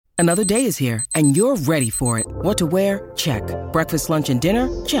Another day is here, and you're ready for it. What to wear? Check. Breakfast, lunch, and dinner?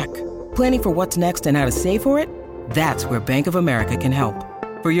 Check. Planning for what's next and how to save for it? That's where Bank of America can help.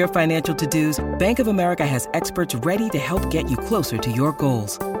 For your financial to-dos, Bank of America has experts ready to help get you closer to your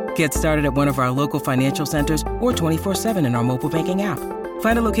goals. Get started at one of our local financial centers or 24/7 in our mobile banking app.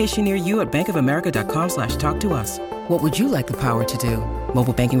 Find a location near you at bankofamerica.com/talktous. What would you like the power to do?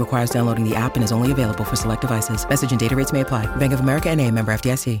 Mobile banking requires downloading the app and is only available for select devices. Message and data rates may apply. Bank of America N.A., member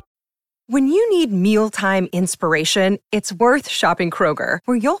FDIC. When you need mealtime inspiration, it's worth shopping Kroger,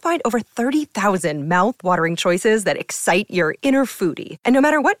 where you'll find over 30,000 mouth-watering choices that excite your inner foodie. And no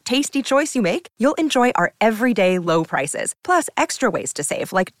matter what tasty choice you make, you'll enjoy our everyday low prices, plus extra ways to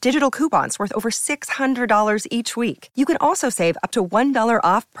save, like digital coupons worth over $600 each week. You can also save up to $1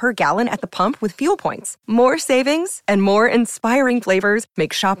 off per gallon at the pump with fuel points. More savings and more inspiring flavors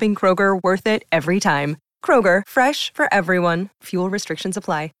make shopping Kroger worth it every time. Kroger, fresh for everyone. Fuel restrictions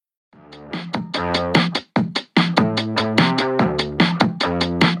apply.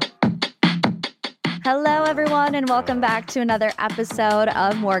 Hello, everyone, and welcome back to another episode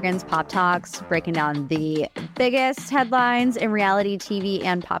of Morgan's Pop Talks, breaking down the biggest headlines in reality TV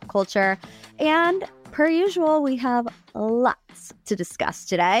and pop culture. And per usual, we have lots to discuss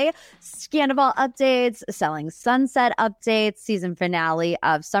today. Scandal updates, Selling Sunset updates, season finale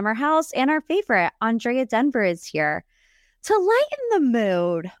of Summer House, and our favorite, Andrea Denver, is here to lighten the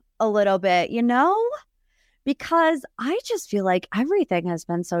mood a little bit, you know? Because I just feel like everything has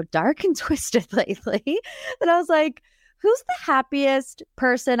been so dark and twisted lately that I was like, who's the happiest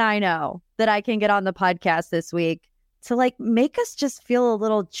person I know that I can get on the podcast this week to like make us just feel a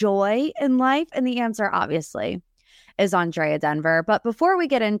little joy in life? And the answer, obviously, is Andrea Denver. But before we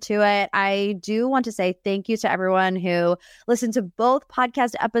get into it, I do want to say thank you to everyone who listened to both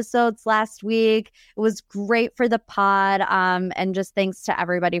podcast episodes last week. It was great for the pod. And just thanks to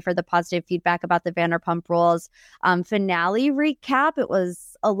everybody for the positive feedback about the Vanderpump Rules finale recap. It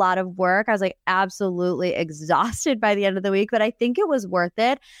was a lot of work. I was like absolutely exhausted by the end of the week, but I think it was worth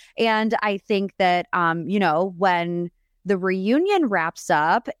it. And I think that, when the reunion wraps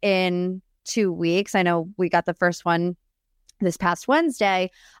up in 2 weeks. I know we got the first one this past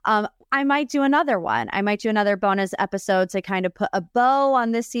Wednesday. I might do another one. I might do another bonus episode to kind of put a bow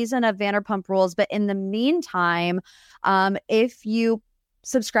on this season of Vanderpump Rules. But in the meantime, if you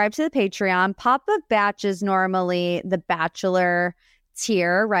subscribe to the Patreon, Pop-Up Batch is normally the Bachelor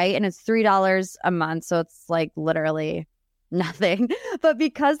tier, right? And it's $3 a month. So it's like literally nothing. But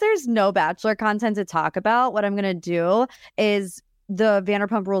because there's no Bachelor content to talk about, what I'm going to do is the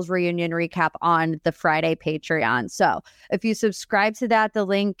Vanderpump Rules reunion recap on the Friday Patreon. So if you subscribe to that, the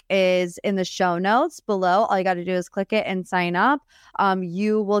link is in the show notes below. All you got to do is click it and sign up.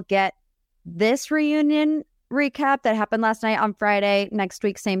 You will get this reunion recap that happened last night on Friday. Next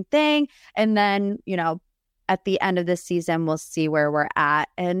week, same thing. And then, at the end of this season, we'll see where we're at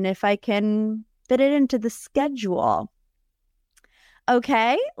and if I can fit it into the schedule.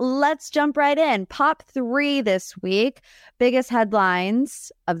 Okay, let's jump right in. Pop 3 this week. Biggest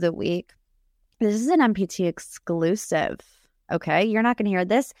headlines of the week. This is an MPT exclusive. Okay, you're not going to hear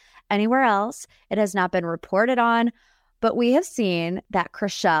this anywhere else. It has not been reported on, but we have seen that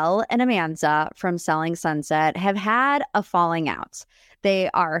Chrishell and Amanza from Selling Sunset have had a falling out. They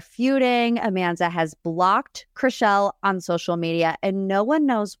are feuding. Amanza has blocked Chrishell on social media, and no one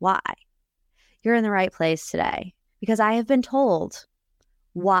knows why. You're in the right place today because I have been told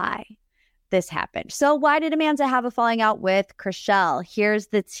why this happened. So why did Amanza have a falling out with Chrishell? Here's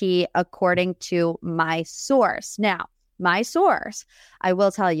the tea according to my source. Now, my source, I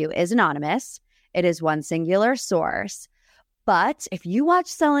will tell you, is anonymous. It is one singular source. But if you watch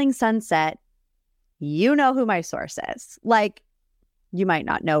Selling Sunset, you know who my source is. Like, you might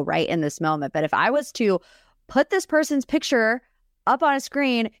not know right in this moment, but if I was to put this person's picture up on a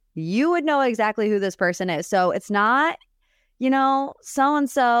screen, you would know exactly who this person is. So it's not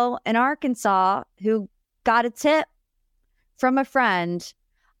so-and-so in Arkansas who got a tip from a friend.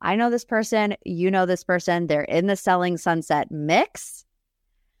 I know this person. You know this person. They're in the Selling Sunset mix.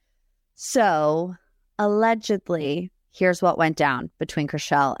 So allegedly, here's what went down between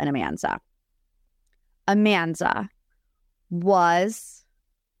Chrishell and Amanza. Amanza was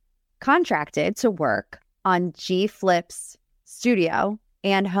contracted to work on G Flip's studio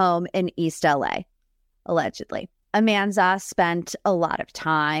and home in East LA, allegedly. Amanza spent a lot of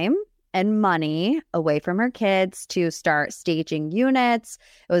time and money away from her kids to start staging units.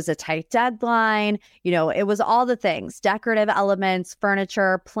 It was a tight deadline. It was all the things, decorative elements,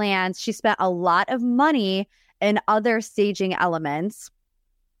 furniture, plants. She spent a lot of money in other staging elements.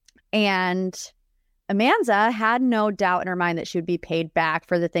 And Amanza had no doubt in her mind that she would be paid back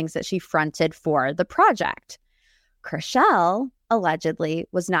for the things that she fronted for the project. Chrishell allegedly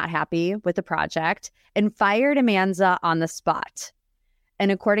was not happy with the project and fired Amanza on the spot.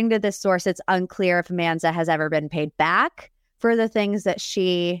 And according to this source, it's unclear if Amanza has ever been paid back for the things that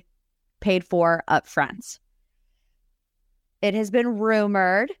she paid for up front. It has been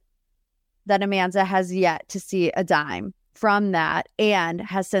rumored that Amanza has yet to see a dime from that and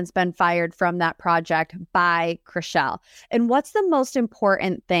has since been fired from that project by Chrishell. And what's the most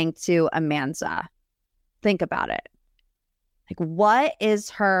important thing to Amanza? Think about it. Like, what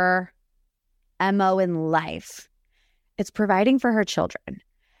is her MO in life? It's providing for her children.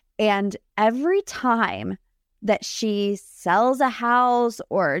 And every time that she sells a house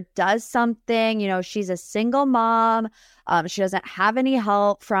or does something, you know, she's a single mom, she doesn't have any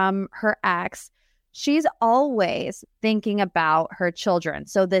help from her ex, she's always thinking about her children.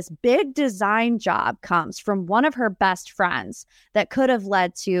 So this big design job comes from one of her best friends that could have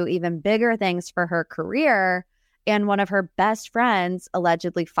led to even bigger things for her career. And one of her best friends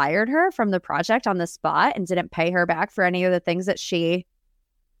allegedly fired her from the project on the spot and didn't pay her back for any of the things that she,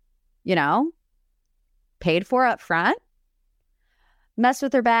 you know, paid for up front. Mess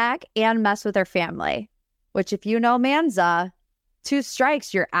with her back and mess with her family, which if you know Amanza, 2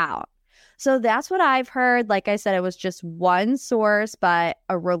 strikes, you're out. So that's what I've heard. Like I said, it was just one source, but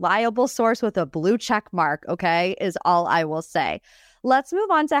a reliable source with a blue check mark, okay, is all I will say. Let's move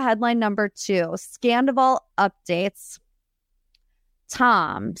on to headline number 2, Sandoval updates.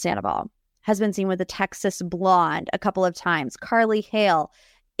 Tom Sandoval has been seen with a Texas blonde a couple of times. Carly Hale,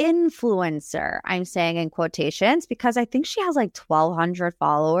 influencer, I'm saying in quotations because I think she has like 1,200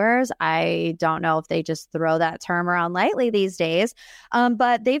 followers. I don't know if they just throw that term around lightly these days,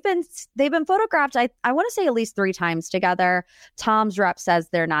 but they've been photographed, I want to say at least 3 times together. Tom's rep says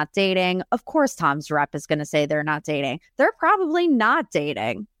they're not dating. Of course, Tom's rep is going to say they're not dating. They're probably not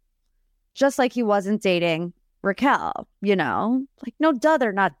dating, just like he wasn't dating Raquel, you know? Like, no, duh,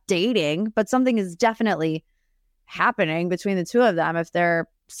 they're not dating, but something is definitely happening between the two of them if they're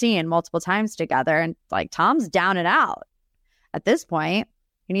seen multiple times together. And like, Tom's down and out at this point.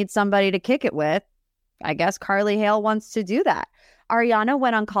 He needs somebody to kick it with. I guess Carly Hale wants to do that. Ariana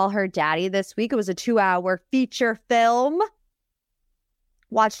went on Call Her Daddy this week. It was a 2-hour feature film.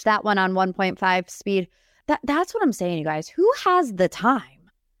 Watched that one on 1.5 speed. That's what I'm saying, you guys. Who has the time?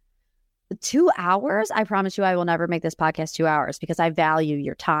 2 hours? I promise you I will never make this podcast 2 hours because I value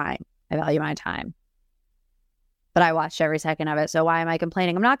your time. I value my time. But I watched every second of it. So why am I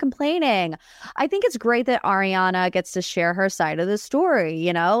complaining? I'm not complaining. I think it's great that Ariana gets to share her side of the story,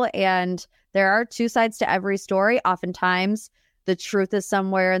 you know, and there are 2 sides to every story. Oftentimes the truth is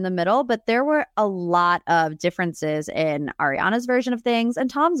somewhere in the middle, but there were a lot of differences in Ariana's version of things and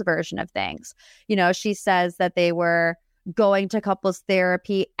Tom's version of things. You know, she says that they were going to couples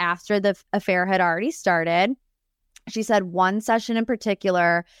therapy after the affair had already started. She said one session in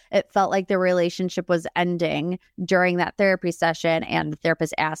particular, it felt like the relationship was ending during that therapy session. And the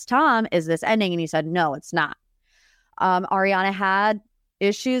therapist asked Tom, is this ending? And he said, no, it's not. Ariana had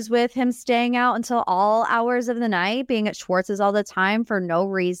issues with him staying out until all hours of the night, being at Schwartz's all the time for no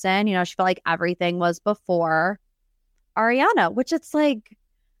reason. You know, she felt like everything was before Ariana, which it's like,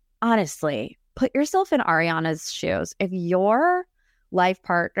 honestly, put yourself in Ariana's shoes. If your life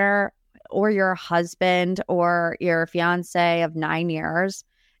partner or your husband or your fiance of 9 years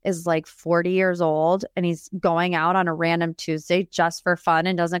is like 40 years old and he's going out on a random Tuesday just for fun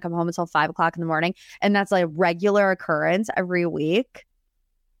and doesn't come home until 5 o'clock in the morning, and that's like a regular occurrence every week,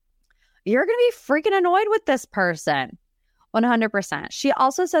 you're going to be freaking annoyed with this person. 100%. She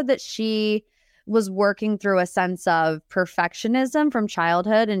also said that she was working through a sense of perfectionism from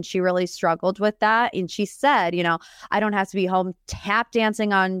childhood, and she really struggled with that. And she said, you know, I don't have to be home tap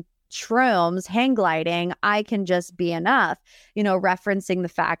dancing on shrooms, hang gliding. I can just be enough, you know, referencing the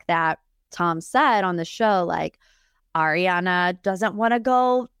fact that Tom said on the show, like, Ariana doesn't want to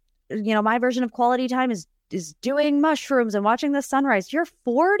go, you know, my version of quality time is doing mushrooms and watching the sunrise. You're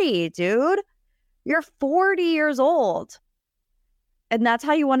 40, dude. You're 40 years old. And that's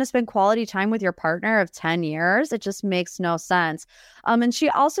how you want to spend quality time with your partner of 10 years? It just makes no sense. And she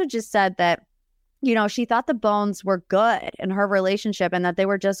also just said that, you know, she thought the bones were good in her relationship and that they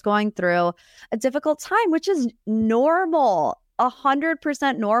were just going through a difficult time, which is normal,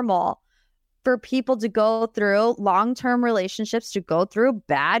 100% normal for people to go through long-term relationships, to go through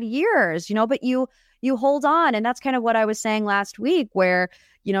bad years, you know, but you hold on. And that's kind of what I was saying last week where,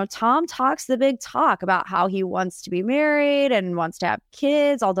 you know, Tom talks the big talk about how he wants to be married and wants to have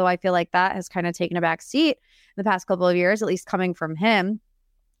kids, although I feel like that has kind of taken a back seat in the past couple of years, at least coming from him.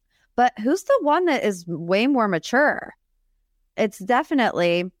 But who's the one that is way more mature? It's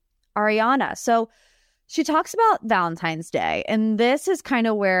definitely Ariana. So she talks about Valentine's Day, and this is kind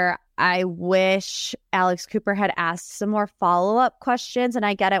of where I wish Alex Cooper had asked some more follow-up questions. And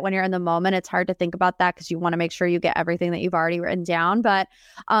I get it, when you're in the moment, it's hard to think about that because you want to make sure you get everything that you've already written down. But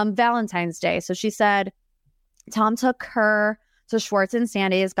Valentine's Day. So she said Tom took her to Schwartz and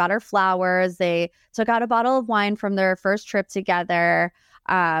Sandy's, got her flowers. They took out a bottle of wine from their first trip together.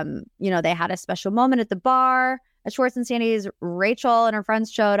 They had a special moment at the bar at Schwartz and Sandy's. Rachel and her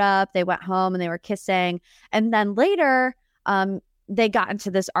friends showed up. They went home and they were kissing. And then later, they got into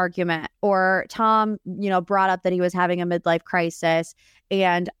this argument, or Tom, brought up that he was having a midlife crisis.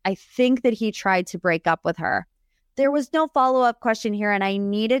 And I think that he tried to break up with her. There was no follow-up question here, and I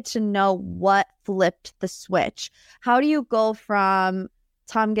needed to know what flipped the switch. How do you go from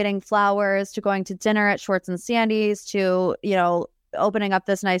Tom getting flowers to going to dinner at Schwartz and Sandy's to, opening up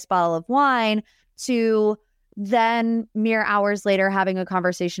this nice bottle of wine to then mere hours later having a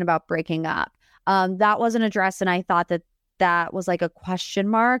conversation about breaking up? That wasn't addressed, and I thought that was like a question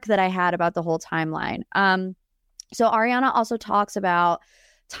mark that I had about the whole timeline. So Ariana also talks about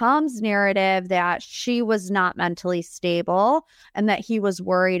Tom's narrative that she was not mentally stable and that he was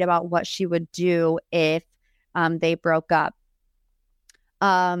worried about what she would do if they broke up.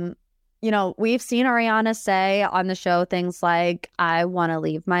 We've seen Ariana say on the show things like, I want to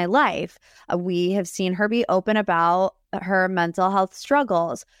leave my life. We have seen her be open about her mental health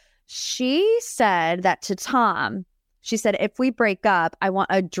struggles. She said that to Tom. She said, if we break up, I want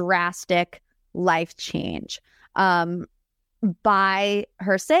a drastic life change. By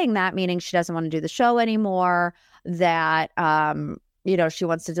her saying that, meaning she doesn't want to do the show anymore, that, she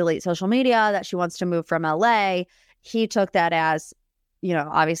wants to delete social media, that she wants to move from LA. He took that as,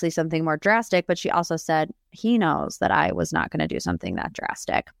 obviously something more drastic, but she also said he knows that I was not going to do something that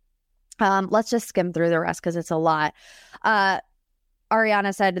drastic. Let's just skim through the rest because it's a lot.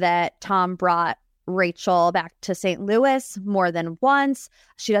 Ariana said that Tom brought Rachel back to St. Louis more than once.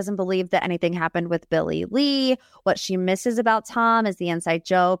 She doesn't believe that anything happened with Billy Lee. What she misses about Tom is the inside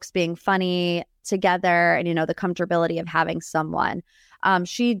jokes, being funny together, and, the comfortability of having someone.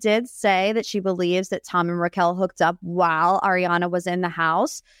 She did say that she believes that Tom and Raquel hooked up while Ariana was in the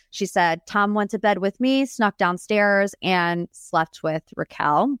house. She said, Tom went to bed with me, snuck downstairs, and slept with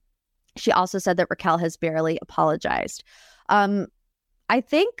Raquel. She also said that Raquel has barely apologized. I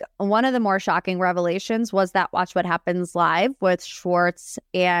think one of the more shocking revelations was that Watch What Happens Live with Schwartz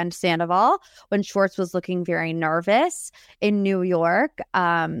and Sandoval, when Schwartz was looking very nervous in New York.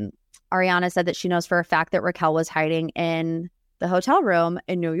 Ariana said that she knows for a fact that Raquel was hiding in the hotel room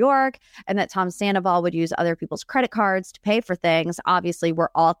in New York, and that Tom Sandoval would use other people's credit cards to pay for things. Obviously, we're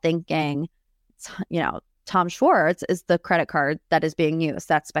all thinking, Tom Schwartz is the credit card that is being used.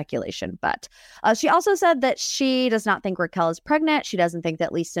 That's speculation. But she also said that she does not think Raquel is pregnant. She doesn't think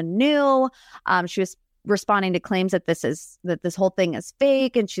that Lisa knew. She was responding to claims that this whole thing is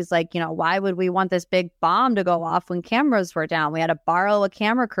fake. And she's like, why would we want this big bomb to go off when cameras were down? We had to borrow a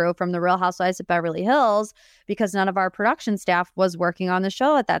camera crew from the Real Housewives of Beverly Hills because none of our production staff was working on the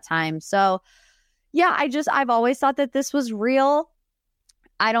show at that time. So yeah, I've always thought that this was real.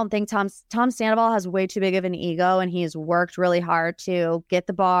 I don't think Tom Sandoval has way too big of an ego, and he's worked really hard to get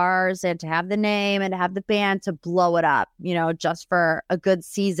the bars and to have the name and to have the band to blow it up, just for a good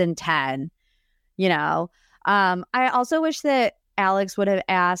season 10, I also wish that Alex would have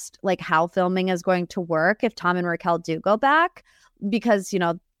asked how filming is going to work if Tom and Raquel do go back, because,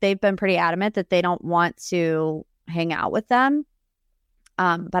 they've been pretty adamant that they don't want to hang out with them.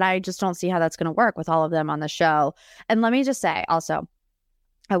 But I just don't see how that's going to work with all of them on the show. And let me just say also,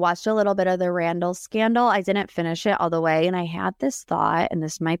 I watched a little bit of the Randall scandal. I didn't finish it all the way. And I had this thought, and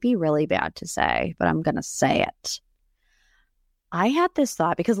this might be really bad to say, but I'm going to say it. I had this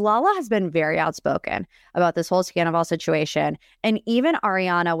thought because Lala has been very outspoken about this whole scandal situation. And even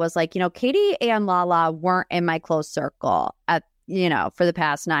Ariana was like, Katie and Lala weren't in my close circle for the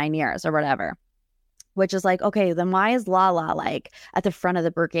past 9 years or whatever, which is like, okay, then why is Lala at the front of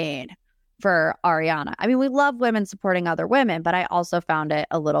the brigade for Ariana? I mean, we love women supporting other women, but I also found it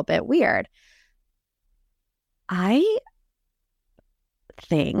a little bit weird. I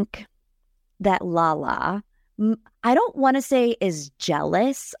think that Lala, I don't want to say is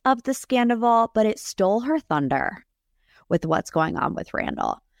jealous of the scandal, but it stole her thunder with what's going on with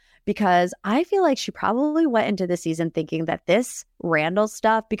Randall. Because I feel like she probably went into the season thinking that this Randall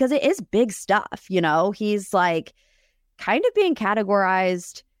stuff, because it is big stuff, he's kind of being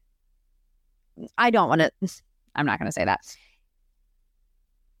categorized. I'm not going to say that.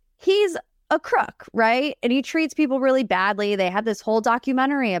 He's a crook, right? And he treats people really badly. They had this whole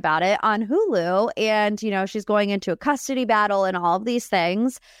documentary about it on Hulu. And, she's going into a custody battle and all of these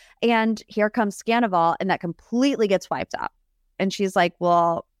things. And here comes Scandival, and that completely gets wiped out. And she's like,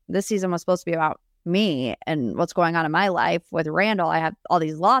 well, this season was supposed to be about me and what's going on in my life with Randall. I have all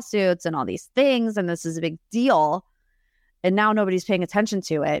these lawsuits and all these things, and this is a big deal. And now nobody's paying attention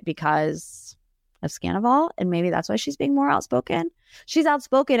to it because of Scandival. And maybe that's why she's being more outspoken. She's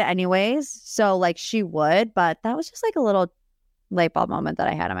outspoken anyways, so she would, but that was just a little light bulb moment that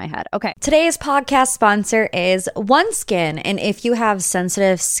I had in my head. Okay. Today's podcast sponsor is OneSkin. And if you have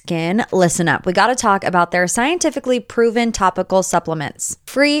sensitive skin, listen up. We got to talk about their scientifically proven topical supplements.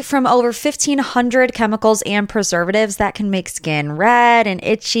 Free from over 1,500 chemicals and preservatives that can make skin red and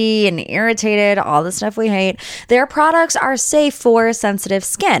itchy and irritated, all the stuff we hate. Their products are safe for sensitive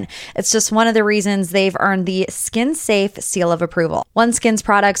skin. It's just one of the reasons they've earned the Skin Safe seal of approval. OneSkin's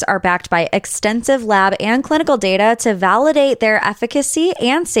products are backed by extensive lab and clinical data to validate their efficacy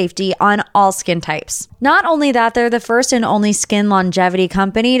and safety on all skin types. Not only that, they're the first and only skin longevity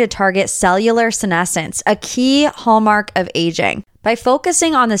company to target cellular senescence, a key hallmark of aging. By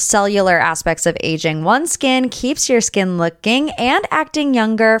focusing on the cellular aspects of aging, OneSkin keeps your skin looking and acting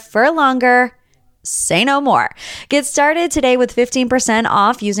younger for longer. Say no more. Get started today with 15%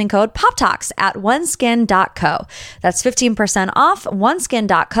 off using code POPTALKS at oneskin.co. That's 15% off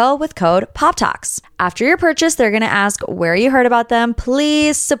oneskin.co with code POPTALKS. After your purchase, they're going to ask where you heard about them.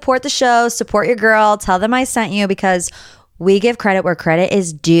 Please support the show, support your girl, tell them I sent you because we give credit where credit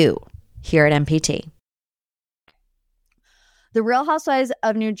is due here at MPT. The Real Housewives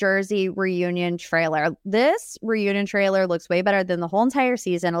of New Jersey reunion trailer. This reunion trailer looks way better than the whole entire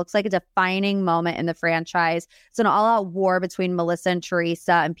season. It looks like a defining moment in the franchise. It's an all-out war between Melissa and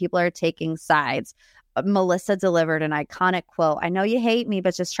Teresa, and people are taking sides. Melissa delivered an iconic quote. I know you hate me,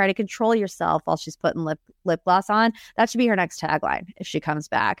 but just try to control yourself, while she's putting lip gloss on. That should be her next tagline if she comes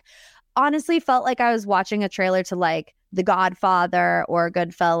back. Honestly, felt like I was watching a trailer to The Godfather or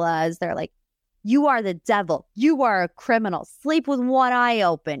Goodfellas. They're like, you are the devil. You are a criminal. Sleep with one eye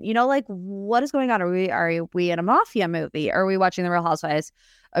open. What is going on? Are we in a mafia movie? Are we watching The Real Housewives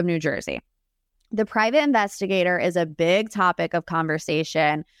of New Jersey? The private investigator is a big topic of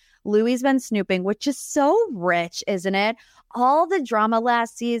conversation. Louis's been snooping, which is so rich, isn't it? All the drama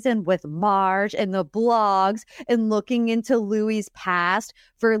last season with Marge and the blogs and looking into Louis's past,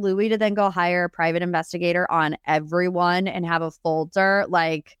 for Louis to then go hire a private investigator on everyone and have a folder,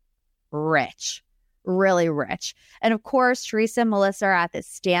 rich, really rich. And of course, Teresa and Melissa are at this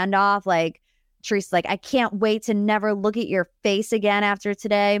standoff. Teresa's like, I can't wait to never look at your face again after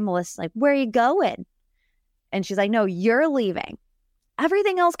today. Melissa's like, where are you going? And she's like, no, you're leaving.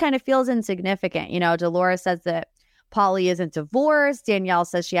 Everything else kind of feels insignificant. Dolores says that Pauly isn't divorced. Danielle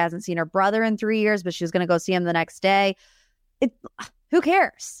says she hasn't seen her brother in 3 years, but she was going to go see him the next day. Who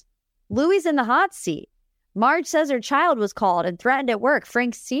cares? Louis's in the hot seat. Marge says her child was called and threatened at work.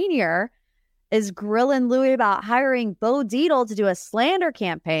 Frank Sr. is grilling Louis about hiring Bo Dietl to do a slander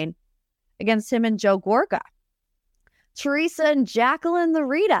campaign against him and Joe Gorga. Teresa and Jacqueline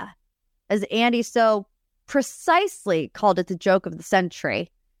Larita, as Andy so precisely called it the joke of the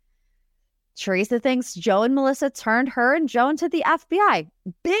century. Teresa thinks Joe and Melissa turned her and Joe into the FBI.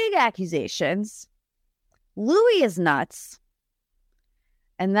 Big accusations. Louis is nuts.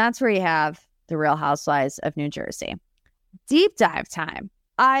 And that's where you have The Real Housewives of New Jersey. Deep dive time.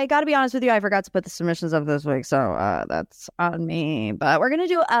 I got to be honest with you, I forgot to put the submissions up this week, so that's on me. But we're going to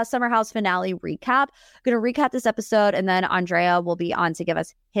do a Summer House finale recap. I'm going to recap this episode, and then Andrea will be on to give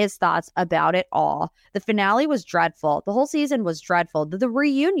us his thoughts about it all. The finale was dreadful. The whole season was dreadful. The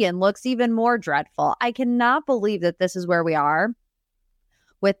reunion looks even more dreadful. I cannot believe that this is where we are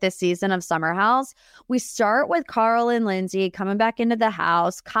with this season of Summer House. We start with Carl and Lindsay coming back into the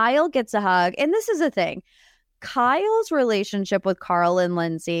house. Kyle gets a hug. And this is the thing. Kyle's relationship with Carl and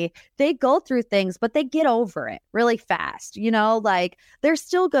Lindsay, they go through things, but they get over it really fast. They're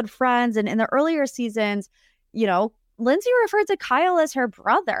still good friends. And in the earlier seasons, Lindsay referred to Kyle as her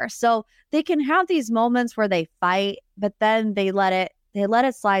brother. So they can have these moments where they fight, but then they let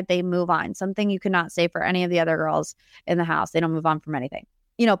it slide. They move on. Something you cannot say for any of the other girls in the house. They don't move on from anything.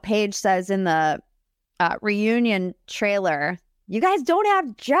 Paige says in the reunion trailer, you guys don't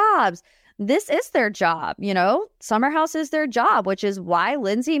have jobs. This is their job. Summer House is their job, which is why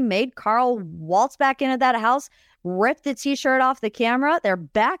Lindsay made Carl waltz back into that house, rip the t-shirt off the camera. They're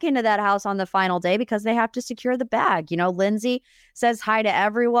back into that house on the final day because they have to secure the bag. Lindsay says hi to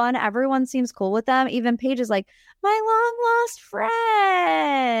everyone. Everyone seems cool with them. Even Paige is like, my long lost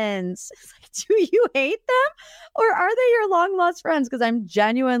friends. It's like, do you hate them or are they your long lost friends? Because I'm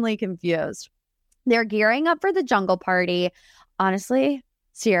genuinely confused. They're gearing up for the jungle party. Honestly,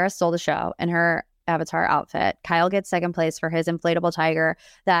 Sierra stole the show in her Avatar outfit. Kyle gets second place for his inflatable tiger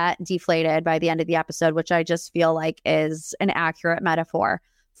that deflated by the end of the episode, which I just feel like is an accurate metaphor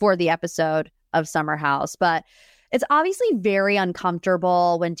for the episode of Summer House. But it's obviously very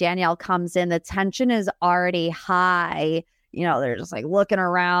uncomfortable when Danielle comes in. The tension is already high. You know, they're just like looking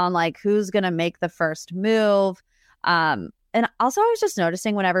around, like who's going to make the first move. And also I was just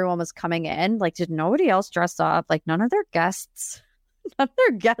noticing when everyone was coming in, like, did nobody else dress up? Like none of their guests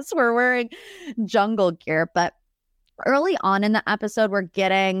were wearing jungle gear. But early on in the episode, we're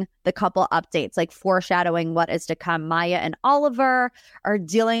getting the couple updates, like foreshadowing what is to come. Maya and Oliver are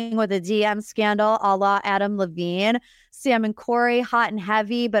dealing with a DM scandal a la Adam Levine. Sam and Corey, hot and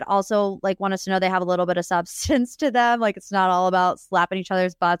heavy, but also like want us to know they have a little bit of substance to them. Like it's not all about slapping each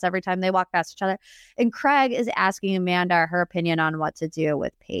other's butts every time they walk past each other. And Craig is asking Amanda her opinion on what to do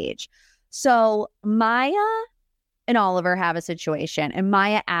with Paige. So Maya and Oliver have a situation, and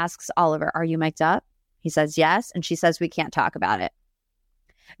Maya asks Oliver, "Are you mic'd up?" He says yes, and she says we can't talk about it.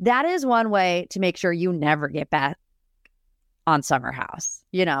 That is one way to make sure you never get back on Summer House.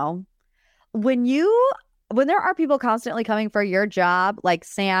 You know, when there are people constantly coming for your job, like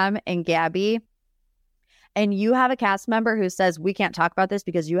Sam and Gabby, and you have a cast member who says we can't talk about this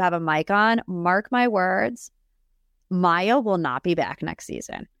because you have a mic on, mark my words, Maya will not be back next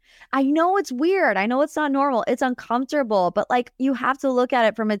season. I know it's weird. I know it's not normal. It's uncomfortable, but like you have to look at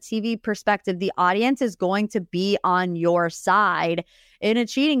it from a TV perspective. The audience is going to be on your side in a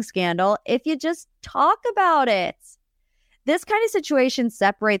cheating scandal if you just talk about it. This kind of situation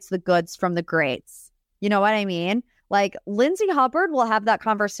separates the goods from the greats. You know what I mean? Like Lindsay Hubbard will have that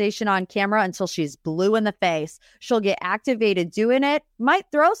conversation on camera until she's blue in the face. She'll get activated doing it, might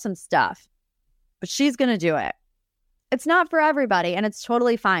throw some stuff, but she's going to do it. It's not for everybody, and it's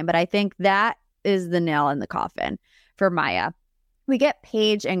totally fine. But I think that is the nail in the coffin for Maya. We get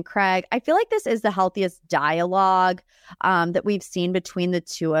Paige and Craig. I feel like this is the healthiest dialogue that we've seen between the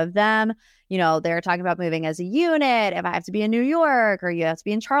two of them. You know, they're talking about moving as a unit. If I have to be in New York or you have to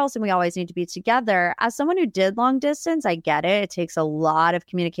be in Charleston, we always need to be together. As someone who did long distance, I get it. It takes a lot of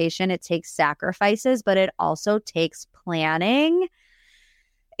communication. It takes sacrifices, but it also takes planning.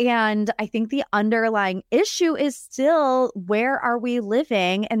 And I think the underlying issue is still, where are we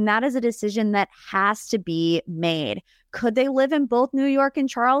living? And that is a decision that has to be made. Could they live in both New York and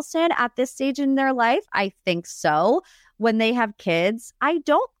Charleston at this stage in their life? I think so. When they have kids, I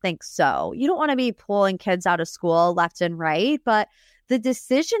don't think so. You don't want to be pulling kids out of school left and right, but the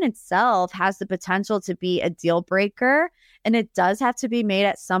decision itself has the potential to be a deal breaker, and it does have to be made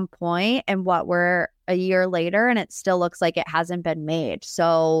at some point. And what, we're a year later and it still looks like it hasn't been made.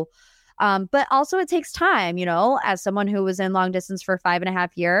 So, but also it takes time, you know, as someone who was in long distance for 5.5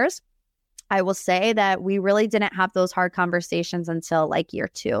 years, I will say that we really didn't have those hard conversations until like year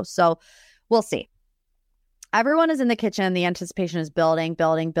 2. So we'll see. Everyone is in the kitchen. The anticipation is building,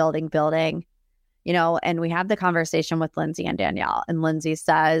 you know, and we have the conversation with Lindsay and Danielle. And Lindsay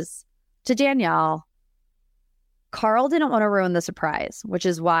says to Danielle, Carl didn't want to ruin the surprise, which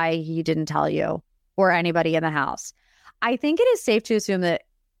is why he didn't tell you or anybody in the house. I think it is safe to assume that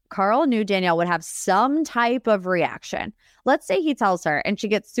Carl knew Danielle would have some type of reaction. Let's say he tells her and she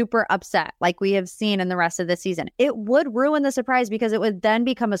gets super upset, like we have seen in the rest of the season. It would ruin the surprise because it would then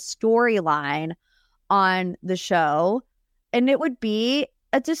become a storyline on the show and it would be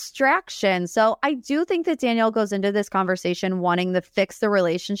a distraction. So I do think that Danielle goes into this conversation wanting to fix the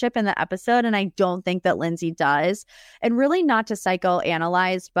relationship in the episode, and I don't think that Lindsay does. And really not to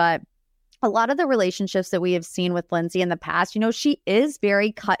psychoanalyze, but a lot of the relationships that we have seen with Lindsay in the past, you know, she is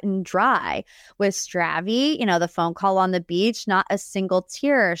very cut and dry. With Stravy, you know, the phone call on the beach, not a single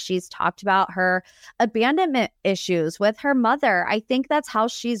tear. She's talked about her abandonment issues with her mother. I think that's how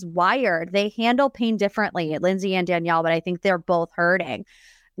she's wired. They handle pain differently, Lindsay and Danielle, but I think they're both hurting.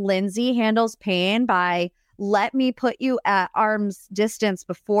 Lindsay handles pain by, let me put you at arm's distance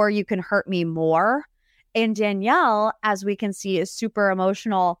before you can hurt me more. And Danielle, as we can see, is super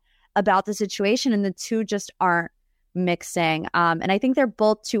emotional about the situation, and the two just aren't mixing. And I think they're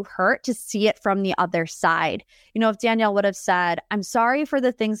both too hurt to see it from the other side. You know, if Danielle would have said, I'm sorry for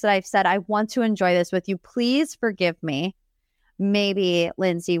the things that I've said. I want to enjoy this with you. Please forgive me. Maybe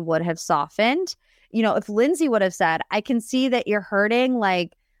Lindsay would have softened. You know, if Lindsay would have said, I can see that you're hurting.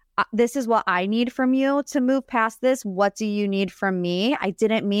 Like, this is what I need from you to move past this. What do you need from me? I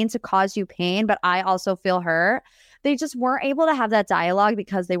didn't mean to cause you pain, but I also feel hurt. They just weren't able to have that dialogue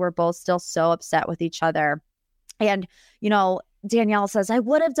because they were both still so upset with each other. And, you know, Danielle says, I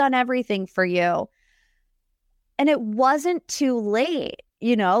would have done everything for you. And it wasn't too late,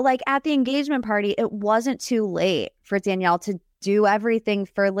 like at the engagement party, it wasn't too late for Danielle to do everything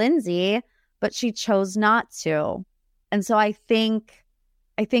for Lindsay, but she chose not to. And so I think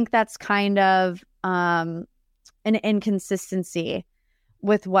that's kind of an inconsistency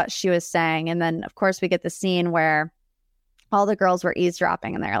with what she was saying. And then, of course, we get the scene where all the girls were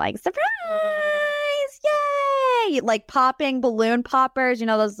eavesdropping and they're like, surprise, yay! Like popping balloon poppers,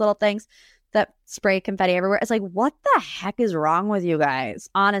 those little things that spray confetti everywhere. It's like, what the heck is wrong with you guys?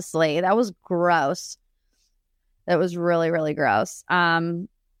 Honestly, that was gross. That was really, really gross. And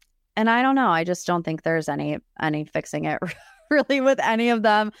I don't know. I just don't think there's any fixing it really with any of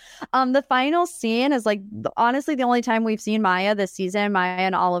them. The final scene is like, honestly, the only time we've seen Maya this season. Maya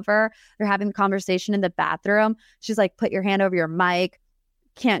and Oliver, they're having a conversation in the bathroom. She's like, put your hand over your mic.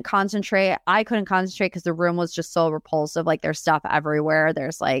 Can't concentrate. I couldn't concentrate because the room was just so repulsive. Like there's stuff everywhere.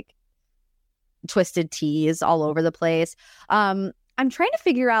 There's like twisted teas all over the place. I'm trying to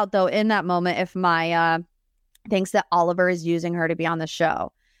figure out though in that moment if Maya thinks that Oliver is using her to be on the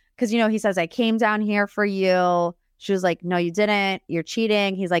show. Because, he says, I came down here for you. She was like, no, you didn't. You're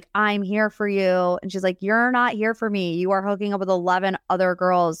cheating. He's like, I'm here for you. And she's like, you're not here for me. You are hooking up with 11 other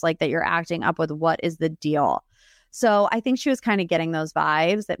girls like that you're acting up with. What is the deal? So I think she was kind of getting those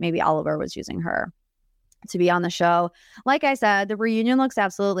vibes that maybe Oliver was using her to be on the show. Like I said, the reunion looks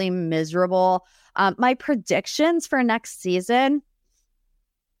absolutely miserable. My predictions for next season,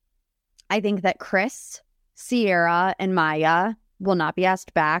 I think that Chris, Sierra, and Maya will not be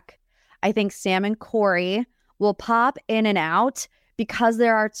asked back. I think Sam and Corey will pop in and out because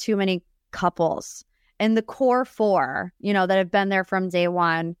there are too many couples. And the core four, that have been there from day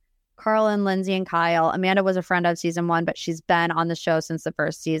one, Carl, Lindsay, and Kyle. Amanda was a friend of season 1, but she's been on the show since the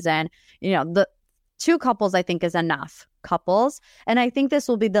first season. The 2 couples I think is enough couples. And I think this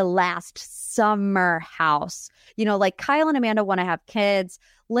will be the last summer house. Like Kyle and Amanda want to have kids.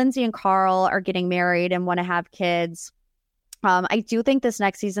 Lindsay and Carl are getting married and want to have kids. I do think this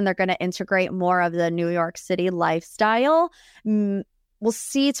next season they're going to integrate more of the New York City lifestyle. We'll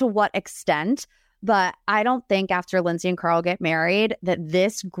see to what extent, but I don't think after Lindsay and Carl get married that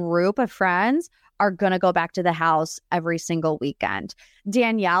this group of friends are going to go back to the house every single weekend.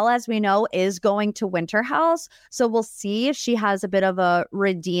 Danielle, as we know, is going to Winter House, so we'll see if she has a bit of a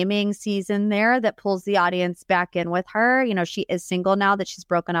redeeming season there that pulls the audience back in with her. She is single now that she's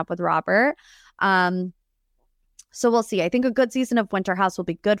broken up with Robert. So we'll see. I think a good season of Winter House will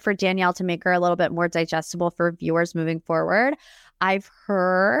be good for Danielle to make her a little bit more digestible for viewers moving forward. I've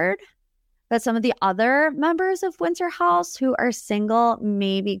heard that some of the other members of Winter House who are single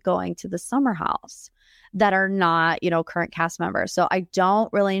may be going to the Summer House that are not, current cast members. So I don't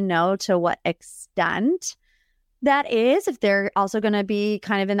really know to what extent that is, if they're also going to be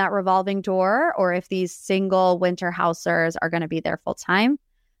kind of in that revolving door or if these single Winter Housers are going to be there full time.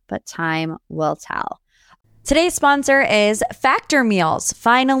 But time will tell. Today's sponsor is Factor Meals.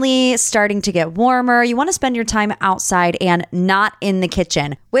 Finally starting to get warmer. You want to spend your time outside and not in the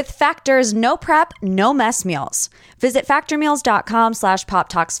kitchen with Factor's no prep, no mess meals. Visit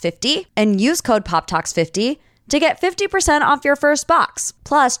factormeals.com/poptalks50 and use code poptalks50 to get 50% off your first box,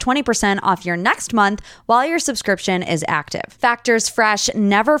 plus 20% off your next month while your subscription is active. Factor's fresh,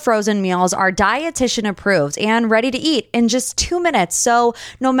 never frozen meals are dietitian approved and ready to eat in just 2 minutes. So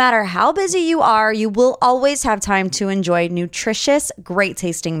no matter how busy you are, you will always have time to enjoy nutritious, great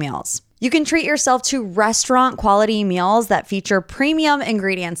tasting meals. You can treat yourself to restaurant quality meals that feature premium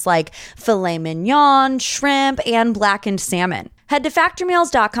ingredients like filet mignon, shrimp, and blackened salmon. Head to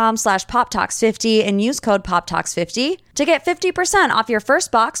factormeals.com/poptalks50 and use code poptalks50 to get 50% off your first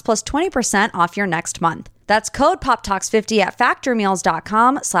box plus 20% off your next month. That's code poptalks50 at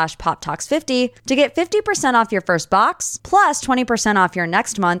factormeals.com/poptalks50 to get 50% off your first box plus 20% off your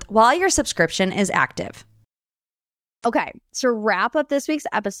next month while your subscription is active. Okay, to wrap up this week's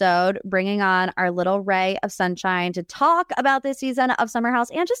episode, bringing on our little ray of sunshine to talk about this season of Summer House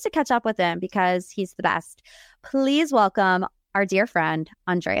and just to catch up with him because he's the best. Please welcome our dear friend,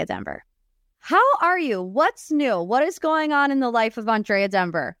 Andrea Denver. How are you? What's new? What is going on in the life of Andrea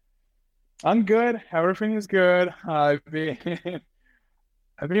Denver? I'm good. Everything is good. I've been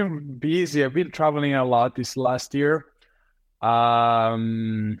busy. I've been traveling a lot this last year.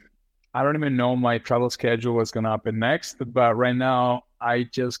 I don't even know my travel schedule was going to happen next, but right now I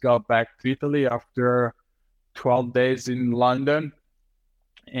just got back to Italy after 12 days in London.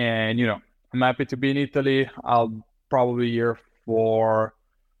 And, I'm happy to be in Italy. I'll probably be here for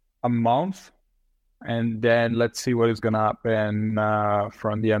a month. And then let's see what is going to happen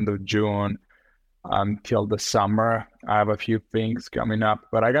from the end of June until the summer. I have a few things coming up,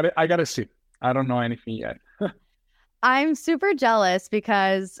 but I gotta see. I don't know anything yet. I'm super jealous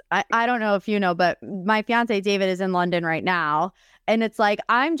because I don't know if you know, but my fiance David is in London right now. And it's like,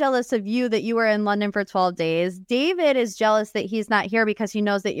 I'm jealous of you that you were in London for 12 days. David is jealous that he's not here because he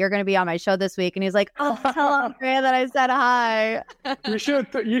knows that you're going to be on my show this week. And he's like, oh, tell Andrea that I said hi. You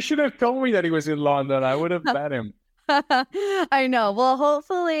should have told me that he was in London. I would have met him. I know. Well,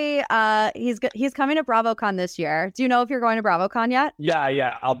 hopefully he's coming to BravoCon this year. Do you know if you're going to BravoCon yet?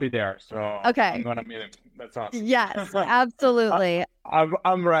 Yeah, I'll be there. So okay. I'm going to meet him. That's awesome. Yes, absolutely.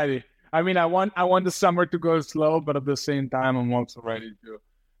 I'm ready. I mean, I want the summer to go slow, but at the same time, I'm also ready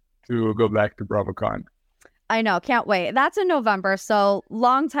to go back to BravoCon. I know, can't wait. That's in November, so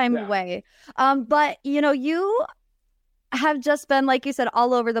long time away. But you have just been, like you said,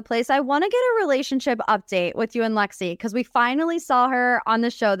 all over the place. I want to get a relationship update with you and Lexi because we finally saw her on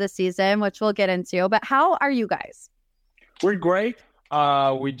the show this season, which we'll get into. But how are you guys? We're great.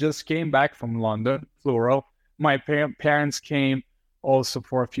 We just came back from London, plural. My parents came also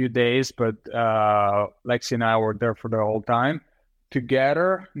for a few days, but Lexi and I were there for the whole time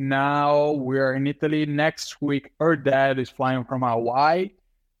together. Now we're in Italy. Next week, her dad is flying from Hawaii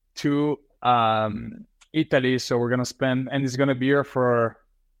to Italy, so we're gonna spend, and he's gonna be here for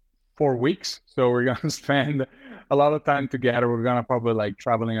 4 weeks. So we're gonna spend a lot of time together. We're gonna probably like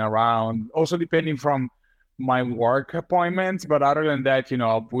traveling around, also depending from my work appointments. But other than that,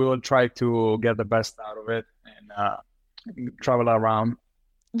 we will try to get the best out of it and travel around.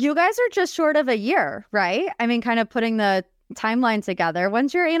 You guys are just short of a year, right? I mean, kind of putting the timeline together.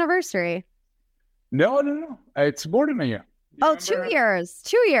 When's your anniversary? No. It's more than a year. Oh, 2 years.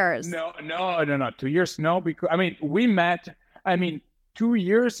 2 years. No. 2 years, no, because we met, 2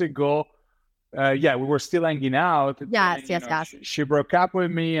 years ago. We were still hanging out. Yes, yes. She broke up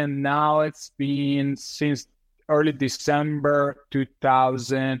with me, and now it's been since early December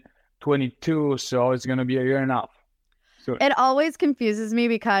 2022, so it's going to be a year and a half. So it always confuses me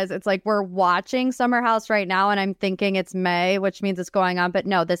because it's like we're watching Summer House right now and I'm thinking it's May, which means it's going on. But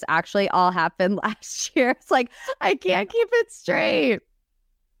no, this actually all happened last year. It's like, I can't keep it straight.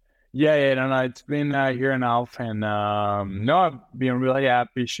 Yeah, no, it's been a year and a half. And I've been really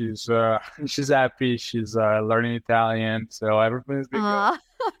happy. She's happy. She's learning Italian. So everything's been good.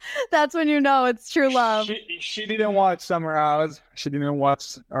 That's when you know it's true love. She didn't watch Summer House. She didn't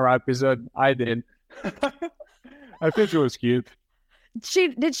watch our episode. I did. I think it was cute.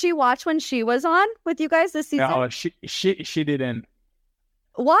 Did she watch when she was on with you guys this season? No, she didn't.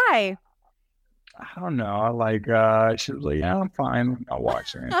 Why? I don't know. Like she was like, "Yeah, I'm fine. I'm not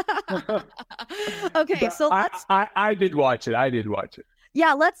watching it." Okay, so I did watch it. I did watch it.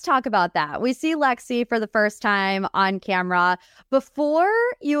 Yeah, let's talk about that. We see Lexi for the first time on camera. Before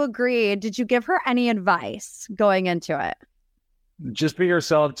you agreed, did you give her any advice going into it? Just be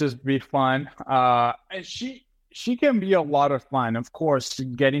yourself. Just be fun. And she can be a lot of fun. Of course,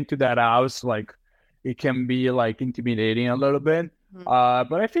 getting to that house, like, it can be like intimidating a little bit.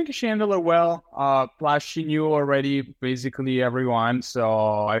 But I think she handled it well. Plus, she knew already basically everyone,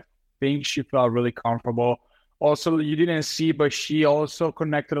 so I think she felt really comfortable. Also, you didn't see, but she also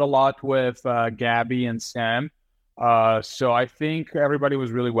connected a lot with Gabby and Sam. So I think everybody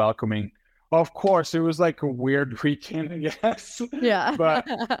was really welcoming. Of course, it was like a weird weekend, I guess. Yeah. But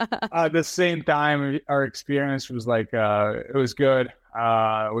at the same time, our experience was like, it was good.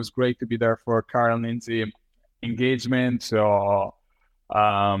 It was great to be there for Carl and Lindsay engagement. So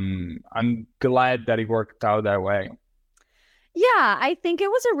I'm glad that it worked out that way. Yeah, I think it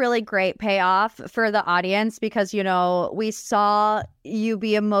was a really great payoff for the audience because, we saw you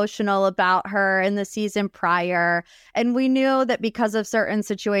be emotional about her in the season prior. And we knew that because of certain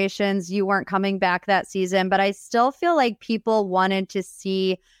situations, you weren't coming back that season. But I still feel like people wanted to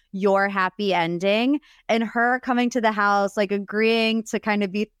see your happy ending and her coming to the house, like agreeing to kind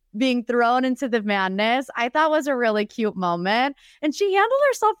of being thrown into the madness. I thought was a really cute moment. And she handled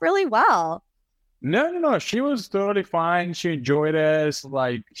herself really well. No. She was totally fine. She enjoyed it.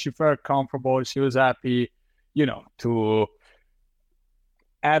 Like, she felt comfortable. She was happy, to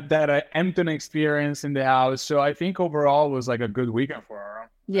have that empty experience in the house. So I think overall it was like a good weekend for her.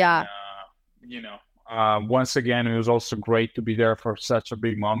 Yeah. And, once again, it was also great to be there for such a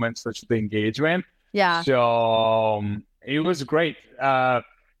big moment, such the engagement. Yeah. So it was great. It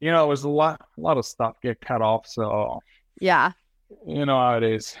was a lot of stuff get cut off. So yeah. You know how it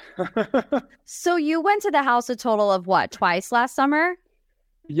is. So you went to the house a total of what, twice last summer?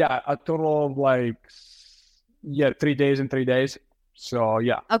 Yeah, a total of 3 days and 3 days. So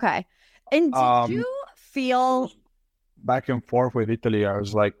yeah. Okay. And did you feel back and forth with Italy. I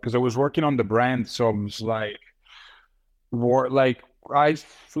was like, because I was working on the brand, so I was like, I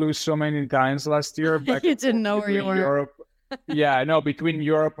flew so many times last year. Back You didn't know where you were. Europe. Yeah, I know, between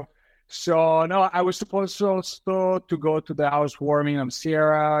Europe. So no, I was supposed also to go to the housewarming of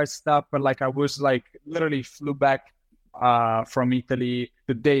Sierra stuff, but like I was like literally flew back from Italy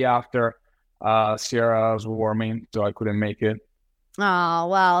the day after Sierra was warming, so I couldn't make it. Oh,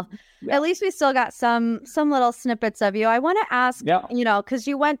 well, at least we still got some little snippets of you. I want to ask, because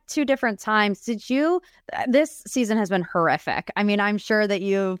you went 2 different times. This season has been horrific. I mean, I'm sure that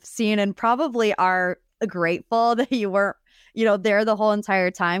you've seen and probably are grateful that you weren't, there the whole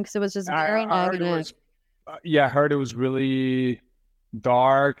entire time, because it was just very negative. I heard it was really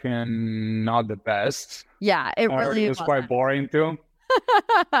dark and not the best. Yeah, it really was quite boring too.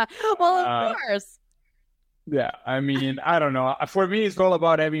 Well, of course. Yeah, I mean, I don't know. For me, it's all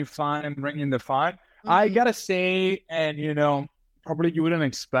about having fun and bringing the fun. I gotta say, and probably you wouldn't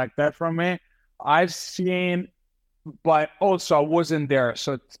expect that from me, I've seen, but also I wasn't there,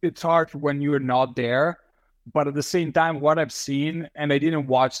 so it's hard when you're not there. But at the same time, what I've seen, and I didn't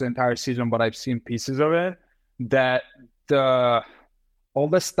watch the entire season, but I've seen pieces of it, that all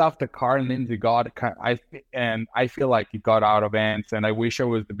the stuff that Carl and Lindsay got, I feel like it got out of hand, and I wish I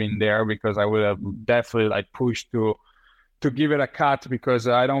would have been there, because I would have definitely like pushed to give it a cut, because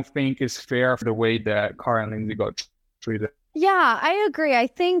I don't think it's fair for the way that Carl and Lindsay got treated. Yeah, I agree. I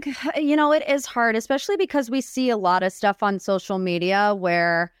think, it is hard, especially because we see a lot of stuff on social media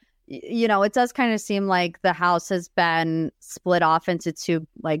where, it does kind of seem like the house has been split off into 2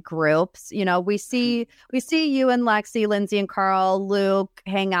 like groups. We see you and Lexi, Lindsay and Carl, Luke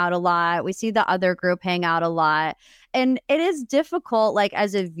hang out a lot. We see the other group hang out a lot. And it is difficult, like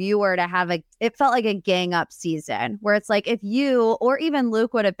as a viewer, to have it felt like a gang up season where it's like if you or even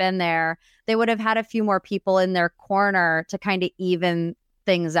Luke would have been there, they would have had a few more people in their corner to kind of even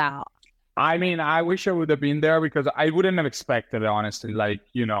things out. I mean, I wish I would have been there, because I wouldn't have expected it, honestly. Like,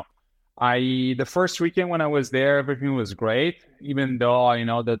 the first weekend when I was there, everything was great, even though I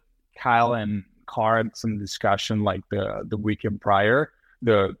know that Kyle and Carl had some discussion like the weekend prior,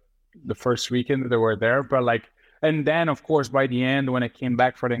 the first weekend that they were there. But like, and then of course by the end, when I came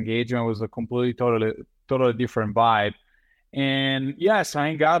back for the engagement, it was a totally different vibe. And yes,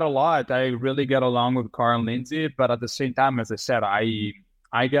 I got a lot. I really get along with Carl and Lindsay, but at the same time, as I said,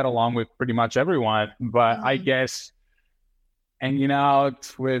 I get along with pretty much everyone. But I guess hanging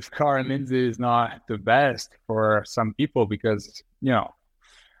out with Carl and Lindsay is not the best for some people, because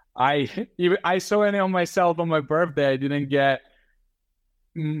I saw it on myself on my birthday. I didn't get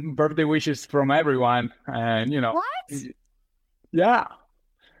birthday wishes from everyone, and what? Yeah,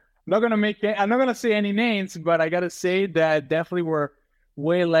 I'm not gonna say any names, but I gotta say that definitely were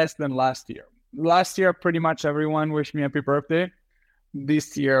way less than last year. Last year, pretty much everyone wished me happy birthday.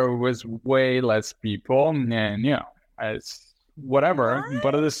 This year was way less people, and it's whatever. What?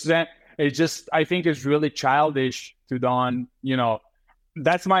 But at the same, I think it's really childish to don't,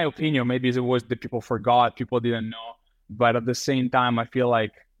 that's my opinion. Maybe it was that people forgot, people didn't know. But at the same time, I feel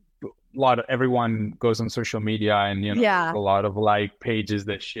like everyone goes on social media, and a lot of like pages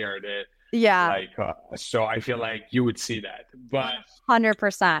that shared it. Yeah. Like, so I feel like you would see that, but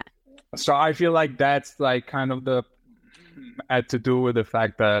 100%. So I feel like that's like kind of had to do with the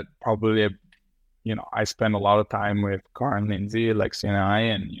fact that probably, I spend a lot of time with Carl and Lindsay, Lexi and I,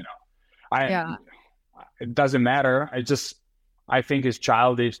 and, it doesn't matter. I think it's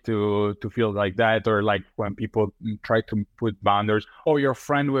childish to feel like that, or like when people try to put boundaries. Oh, you're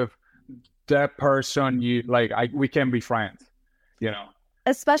friend with that person, we can be friends,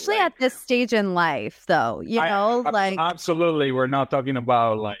 Especially at this stage in life, though, absolutely. We're not talking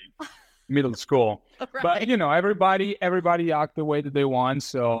about like middle school, right. But everybody act the way that they want,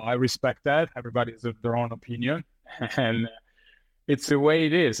 so I respect that. Everybody has their own opinion, and it's the way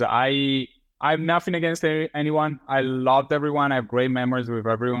it is. I have nothing against anyone. I loved everyone. I have great memories with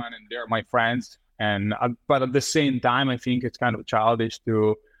everyone, and they're my friends. And but at the same time, I think it's kind of childish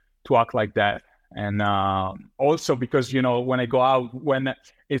to act like that. And also because when I go out, when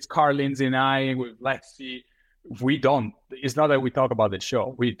it's Carl, Lindsay, and I with Lexi, it's not that we talk about the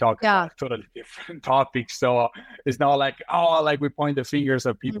show. We talk about totally different topics. So it's not like, we point the fingers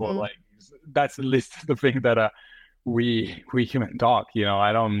at people. Mm-hmm. Like that's the list of the things that we even talk.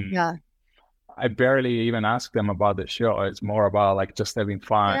 I don't. Yeah. I barely even ask them about the show. It's more about like just having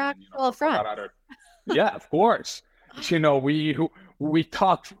fun. They're actual friends. Yeah, of course. We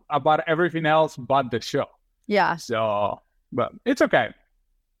talk about everything else but the show. Yeah. So, but it's okay.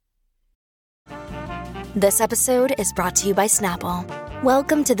 This episode is brought to you by Snapple.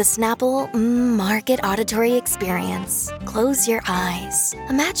 Welcome to the Snapple Market Auditory Experience. Close your eyes.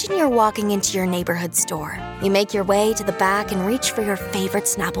 Imagine you're walking into your neighborhood store. You make your way to the back and reach for your favorite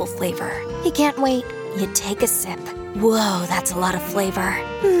Snapple flavor. You can't wait. You take a sip. Whoa, that's a lot of flavor.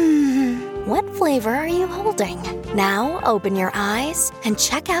 What flavor are you holding? Now open your eyes and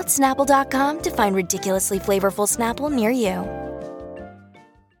check out Snapple.com to find ridiculously flavorful Snapple near you.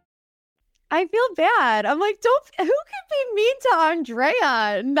 I feel bad. I'm like, who could be mean to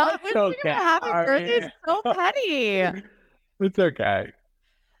Andrea? Not It's okay. Happy birthday is so petty. It's okay.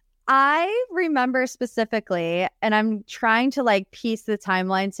 I remember specifically, and I'm trying to like piece the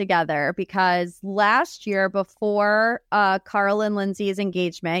timeline together because last year before Carl and Lindsay's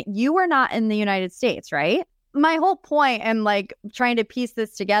engagement, you were not in the United States, right? My whole point and like trying to piece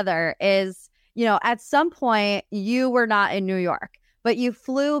this together is, at some point you were not in New York, but you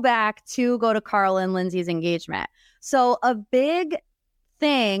flew back to go to Carl and Lindsay's engagement. So a big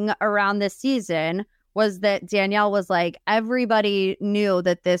thing around this season was that Danielle was like, everybody knew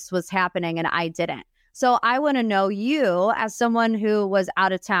that this was happening and I didn't. So I want to know you as someone who was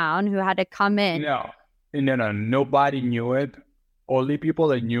out of town, who had to come in. No. Nobody knew it. Only people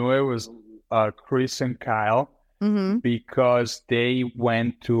that knew it was Chris and Kyle, because they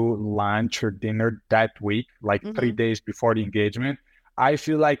went to lunch or dinner that week, like 3 days before the engagement. I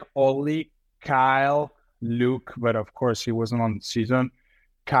feel like only Kyle, Luke, but of course he wasn't on the season.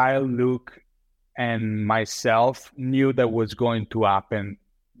 Kyle, Luke, and myself knew that was going to happen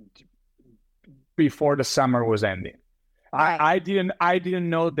before the summer was ending. Right. I didn't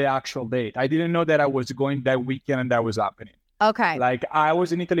know the actual date. I didn't know that I was going that weekend and that was happening. Okay. Like I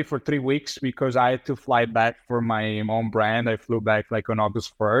was in Italy for 3 weeks because I had to fly back for my own brand. I flew back like on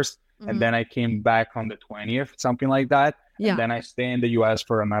August 1st and then I came back on the 20th, something like that. Yeah. And then I stayed in the US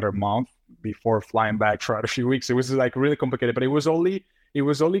for another month before flying back for a few weeks. It was like really complicated, but it was only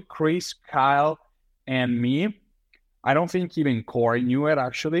Chris, Kyle, and me. I don't think even Corey knew it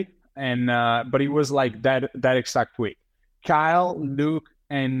actually. And but it was like that exact week. Kyle, Luke,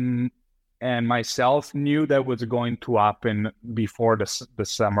 and myself knew that was going to happen before the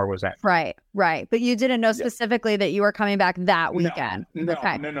summer was ending. Right. But you didn't know specifically that you were coming back that weekend.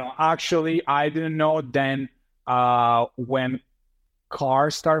 No. Actually, I didn't know then when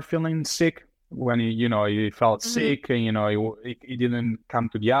Carr started feeling sick, when he felt sick and, he didn't come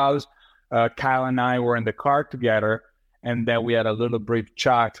to the house. Kyle and I were in the car together, and then we had a little brief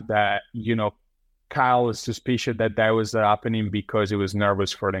chat that, Kyle was suspicious that was happening because he was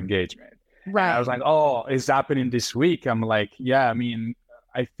nervous for the engagement. Right. And I was like, oh, it's happening this week. I'm like, yeah,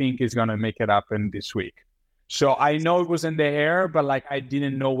 I think it's going to make it happen this week. So I know it was in the air, but like, I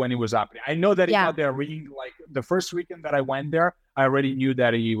didn't know when it was happening. I know that he got there ring, like the first weekend that I went there, I already knew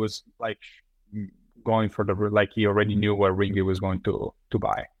that he was like going for he already knew what ring he was going to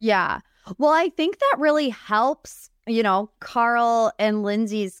buy. Yeah. Well, I think that really helps, Carl and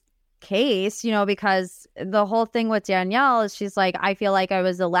Lindsay's case, because the whole thing with Danielle is she's like, I feel like I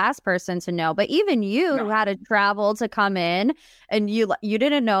was the last person to know. But even you had to travel to come in and you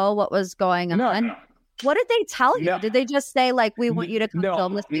didn't know what was going on. No. What did they tell you? No. Did they just say like, we want you to come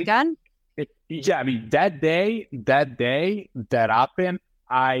film this weekend? That day that happened,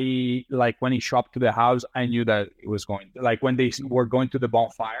 I like when he showed up to the house, I knew that it was going, like when they were going to the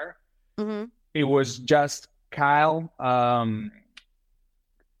bonfire, it was just Kyle,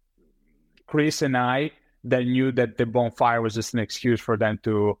 Chris and I that knew that the bonfire was just an excuse for them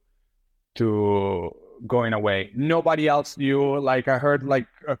to going away. Nobody else knew. Like I heard like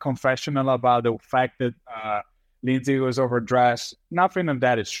a confessional about the fact that Lindsay was overdressed. Nothing of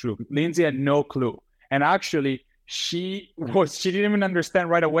that is true. Lindsay had no clue. And actually she didn't even understand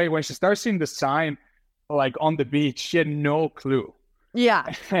right away when she started seeing the sign like on the beach. She had no clue.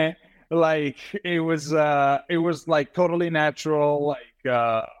 Yeah. Like it was like totally natural. Like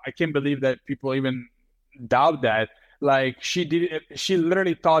I can't believe that people even doubt that. Like she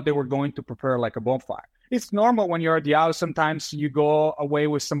literally thought they were going to prepare like a bonfire. It's normal when you're at the house. Sometimes you go away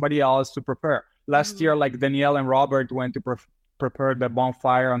with somebody else to prepare. Last year, like Danielle and Robert went to prepare the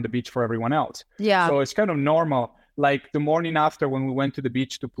bonfire on the beach for everyone else. Yeah. So it's kind of normal. Like the morning after when we went to the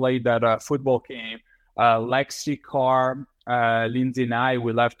beach to play that football game, Lexi, Carr, Lindsay and I,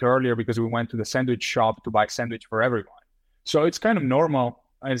 we left earlier because we went to the sandwich shop to buy sandwich for everyone. So it's kind of normal.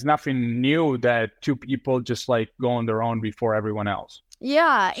 It's nothing new that two people just like go on their own before everyone else.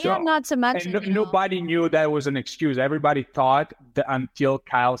 Yeah, so, and not to mention... nobody knew that was an excuse. Everybody thought that until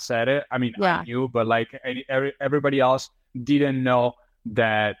Kyle said it. I mean, I knew, but like everybody else didn't know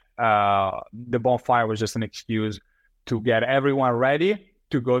that the bonfire was just an excuse to get everyone ready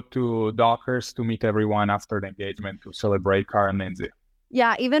to go to Dockers to meet everyone after the engagement to celebrate Cara and Lindsay.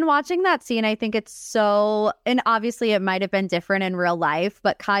 Yeah, even watching that scene, I think it's so, and obviously it might have been different in real life,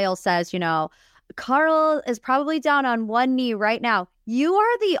 but Kyle says, Carl is probably down on one knee right now. You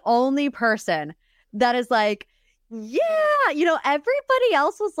are the only person that is like, yeah, everybody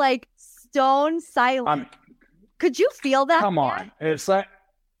else was like stone silent. Could you feel that? Come on. It's like,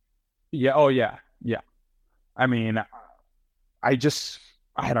 yeah, oh yeah, yeah. I mean, I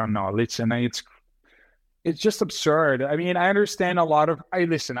don't know. Listen, it's just absurd. I mean, I understand a lot of, I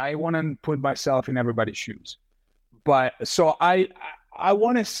want to put myself in everybody's shoes. But so I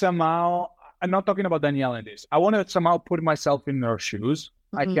want to somehow, I'm not talking about Danielle in this. I want to somehow put myself in their shoes.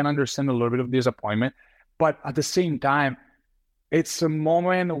 I can understand a little bit of disappointment, but at the same time, it's a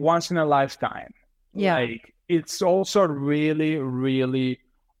moment once in a lifetime. Yeah. Like, it's also really, really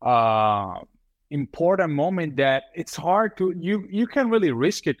important moment that it's hard to, you can really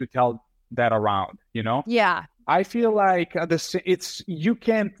risk it to tell that around, Yeah. I feel like you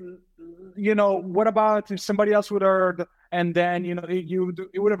can't, what about if somebody else would have, and then,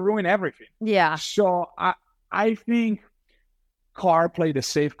 it would have ruined everything. Yeah. So I think Carl played a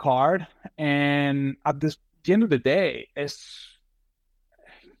safe card, and at the end of the day,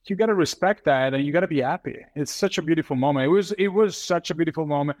 you got to respect that, and you got to be happy. It's such a beautiful moment. It was such a beautiful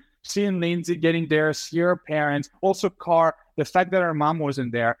moment seeing Lindsay getting there, see her parents, also Carl. The fact that her mom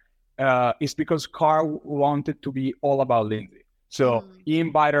wasn't there is because Carl wanted to be all about Lindsay. So he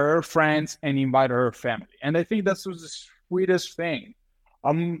invited her friends and he invited her family. And I think that was the sweetest thing.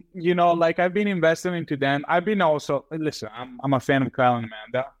 Like, I've been investing into them. I've been also, listen, I'm a fan of Kyle and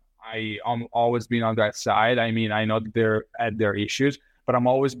Amanda. I'm always been on that side. I mean, I know that they're at their issues, but I'm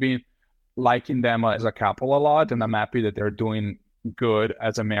always been liking them as a couple a lot. And I'm happy that they're doing good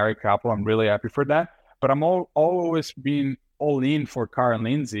as a married couple. I'm really happy for that. But I'm always been all in for Carl and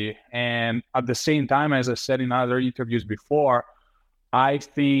Lindsay. And at the same time, as I said in other interviews before, I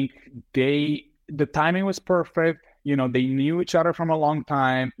think the timing was perfect. They knew each other from a long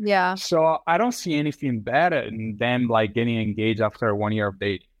time. Yeah. So I don't see anything better than them like getting engaged after 1 year of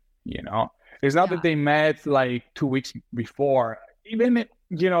dating. It's not that they met like 2 weeks before. Even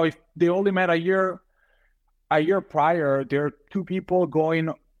if they only met a year prior, they're two people going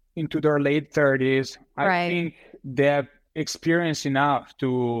into their late 30s. I think they have experience enough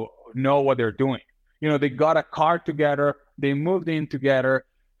to know what they're doing. They got a car together. They moved in together.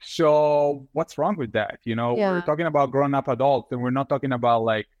 So what's wrong with that? We're talking about grown-up adults, and we're not talking about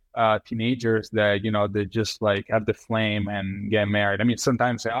like teenagers that, they just like have the flame and get married. I mean,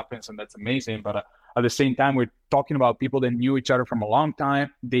 sometimes it happens and that's amazing. But at the same time, we're talking about people that knew each other from a long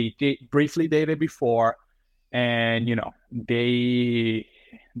time. They briefly dated before, and, they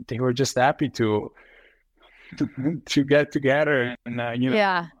were just happy to get together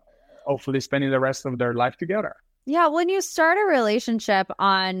and, hopefully spending the rest of their life together. Yeah, when you start a relationship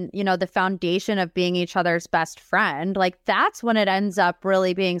on, the foundation of being each other's best friend, like that's when it ends up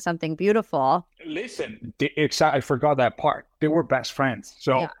really being something beautiful. Listen, I forgot that part. They were best friends.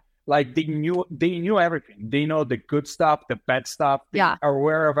 So like they knew everything. They know the good stuff, the bad stuff. They are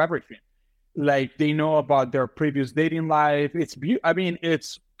aware of everything. Like they know about their previous dating life. It's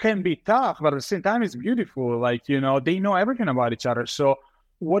can be tough, but at the same time, it's beautiful. Like, they know everything about each other. So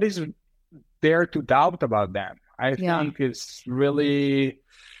what is there to doubt about them? I think it's really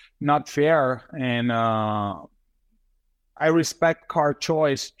not fair. And I respect Carl's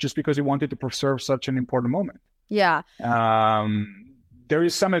choice just because he wanted to preserve such an important moment. Yeah. There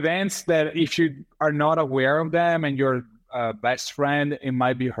is some events that if you are not aware of them and your best friend, it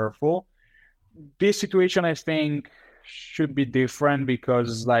might be hurtful. This situation, I think, should be different because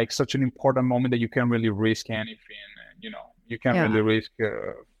it's like such an important moment that you can't really risk anything. You can't really risk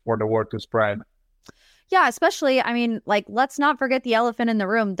for the word to spread. Yeah, especially, I mean, like, let's not forget the elephant in the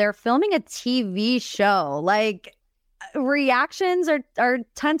room. They're filming a TV show. Like, reactions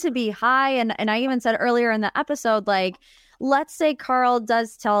tend to be high. And I even said earlier in the episode, like, let's say Carl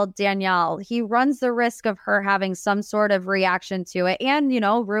does tell Danielle, he runs the risk of her having some sort of reaction to it and,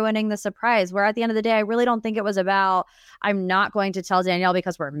 ruining the surprise. Where at the end of the day, I really don't think it was about, I'm not going to tell Danielle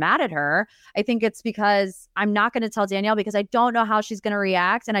because we're mad at her. I think it's because I'm not going to tell Danielle because I don't know how she's going to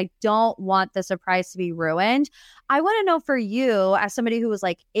react and I don't want the surprise to be ruined. I want to know for you, as somebody who was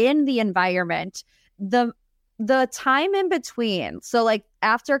like in the environment, the time in between. So like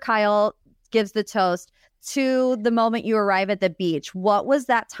after Kyle gives the toast, to the moment you arrive at the beach, what was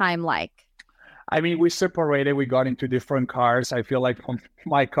that time like? I mean, we separated. We got into different cars. I feel like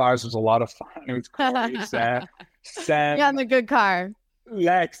my cars was a lot of fun. It was Corey, Sam, yeah, in the good car.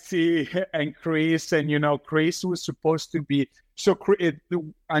 Lexi and Chris. And, Chris was supposed to be... So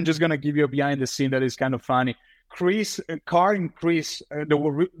I'm just going to give you a behind the scene that is kind of funny. Carr and Chris,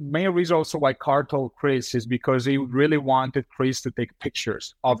 main reason also why Carr told Chris is because he really wanted Chris to take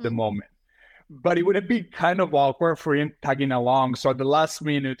pictures of the moment. But it would have been kind of awkward for him tagging along. So at the last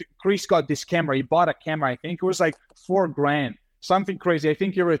minute, Chris got this camera. He bought a camera. I think it was like $4,000, something crazy. I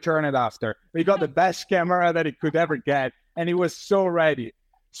think he returned it after. He got the best camera that he could ever get, and he was so ready.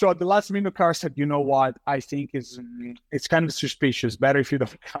 So at the last minute, Carr said, "You know what? I think it's kind of suspicious. Better if you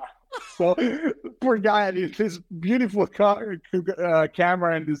don't come." So poor guy had this beautiful camera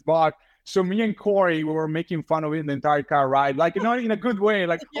in this box. So me and Corey, we were making fun of him the entire car ride, like, you know, in a good way,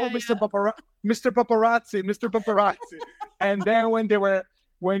 like, Mr. Paparazzi. And then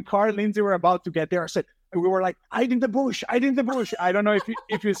when Carl and Lindsay were about to get there, I said, we were like, hide in the bush. I don't know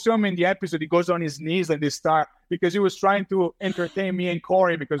if you saw him in the episode, he goes on his knees and they start, because he was trying to entertain me and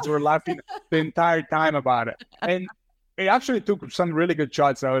Corey because we were laughing the entire time about it. And it actually took some really good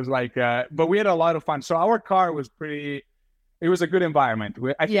shots. I was like, but we had a lot of fun. So our car was it was a good environment.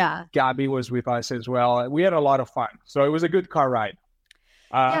 I think Gabby was with us as well. We had a lot of fun. So it was a good car ride.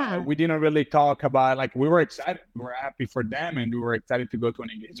 We didn't really talk about, like, we were excited. We were happy for them, and we were excited to go to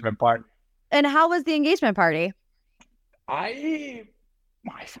an engagement party. And how was the engagement party? I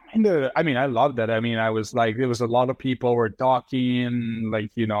loved it. I mean, I was like, there was a lot of people were talking,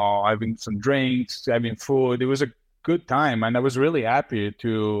 like, you know, having some drinks, having food. It was a good time, and I was really happy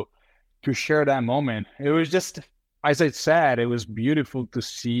to share that moment. It was just, as I said, it was beautiful to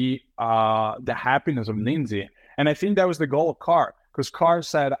see the happiness of Lindsay. And I think that was the goal of Carr, because Carr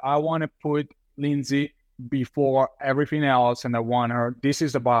said, I want to put Lindsay before everything else, and I want her, this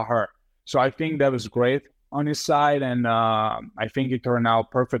is about her. So I think that was great on his side, and I think it turned out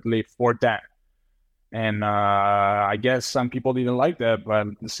perfectly for them. And I guess some people didn't like that, but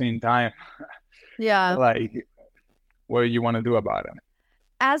at the same time, like, what do you want to do about it?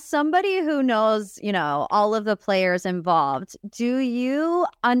 As somebody who knows, you know, all of the players involved, do you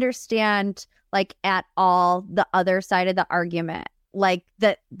understand, like, at all the other side of the argument? Like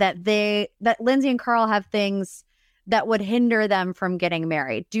that Lindsay and Carl have things that would hinder them from getting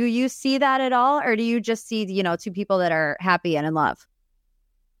married. Do you see that at all? Or do you just see, you know, two people that are happy and in love?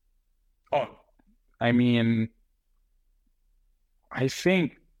 Oh, I mean, I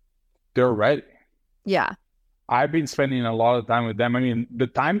think they're ready. Yeah. I've been spending a lot of time with them. I mean, the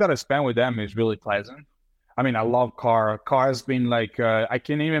time that I spent with them is really pleasant. I mean, I love Carr. Carr's been like, I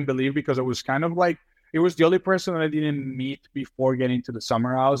can't even believe, because it was kind of like, it was the only person that I didn't meet before getting to the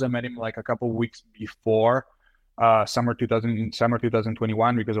summer house. I met him like a couple of weeks before summer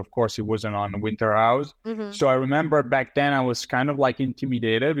 2021, because of course it wasn't on winter house. Mm-hmm. So I remember back then I was kind of like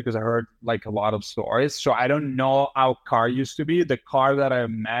intimidated because I heard like a lot of stories. So I don't know how Carr used to be. The Carr that I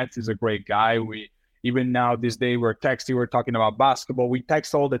met is a great guy. Even now, this day, we're texting, we're talking about basketball. We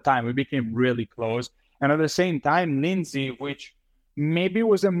text all the time. We became really close. And at the same time, Lindsay, which maybe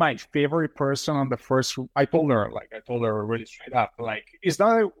wasn't my favorite person on the first, I told her really straight up, like, it's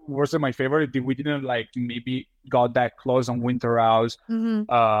not that it wasn't my favorite. We didn't like maybe got that close on Winter House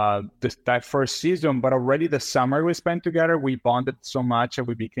that first season, but already the summer we spent together, we bonded so much and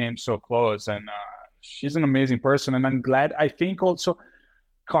we became so close. And she's an amazing person. And I'm glad, I think also,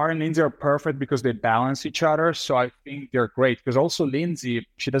 Carr and Lindsay are perfect because they balance each other. So I think they're great, because also Lindsay,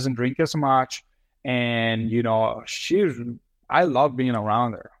 she doesn't drink as much. And, you know, I love being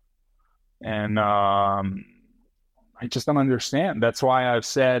around her. And I just don't understand. That's why I've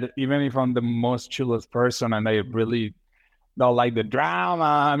said, even if I'm the most chillest person and I really don't like the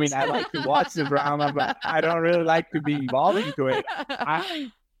drama, I mean, I like to watch the drama, but I don't really like to be involved into it.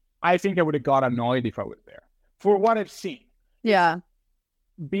 I think I would have got annoyed if I was there. For what I've seen. Yeah.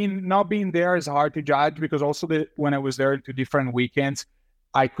 Not being there is hard to judge, because also when I was there to different weekends,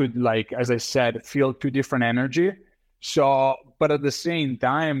 I could, like, as I said, feel two different energy. So, but at the same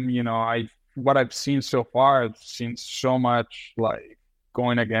time, you know, what I've seen so far, I've seen so much like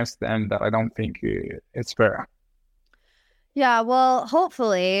going against them that I don't think it's fair. Yeah, well,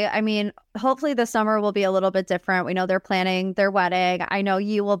 hopefully the summer will be a little bit different. We know they're planning their wedding. I know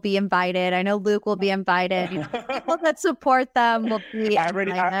you will be invited. I know Luke will be invited. People that support them will be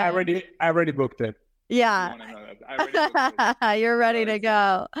invited. I already booked it. Yeah. You're ready to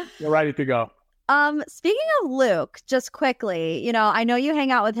go. You're ready to go. Speaking of Luke, just quickly, you know, I know you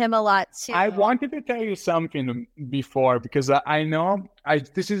hang out with him a lot too. I wanted to tell you something before, because I know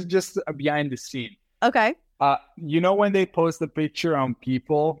this is just a behind the scene. Okay. You know, when they post the picture on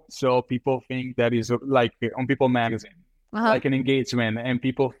People, so people think that is like on People magazine, like an engagement, and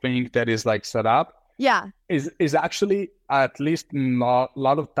people think that is like set up. Yeah. Is actually, at least a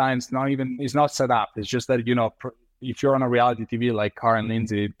lot of times, it's not set up. It's just that, you know, if you're on a reality TV like Carr and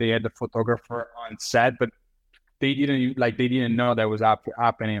Lindsay, they had the photographer on set, but they didn't know that was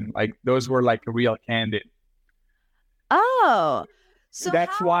happening. Like those were like real candid. Oh, so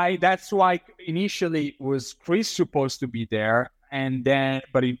that's why initially was Chris supposed to be there, and then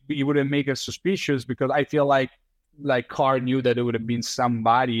but he wouldn't make us suspicious because I feel like Carl knew that it would have been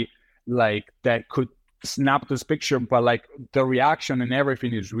somebody like that could snap this picture, but like the reaction and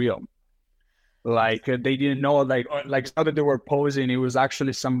everything is real. Like they didn't know, like how that they were posing. It was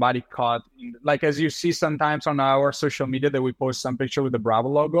actually somebody caught. Like as you see sometimes on our social media that we post some picture with the Bravo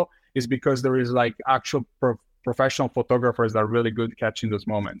logo, is because there is like actual professional photographers that are really good catching those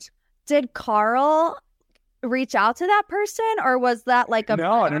moments. Did Carl reach out to that person, or was that like a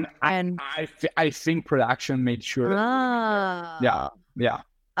no? I think production made sure. Yeah.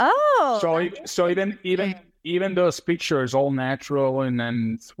 Oh. So even those pictures all natural and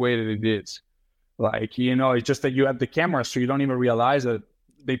then it's the way that it is. Like, you know, it's just that you have the camera, so you don't even realize that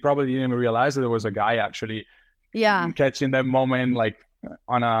they probably didn't even realize that there was a guy actually catching that moment like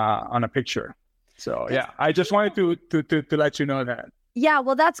on a picture. So yeah, I just wanted to let you know that. Yeah,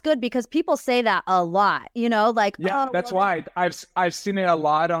 well, that's good because people say that a lot, you know, like that's why I've seen it a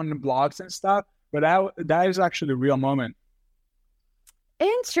lot on the blogs and stuff, but that is actually a real moment.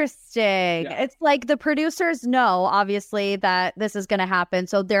 Interesting. Yeah. It's like the producers know, obviously, that this is going to happen.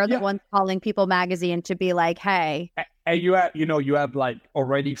 So they're the ones calling People Magazine to be like, hey. And you have like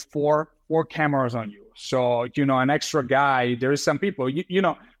already four cameras on you. So, you know, an extra guy, there is some people, you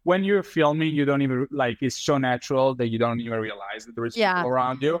know, when you're filming, you don't even like, it's so natural that you don't even realize that there is people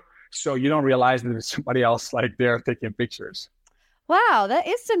around you. So you don't realize that there's somebody else like there taking pictures. Wow, that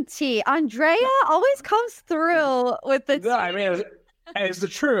is some tea. Andrea always comes through with the tea. Yeah, I mean, it's the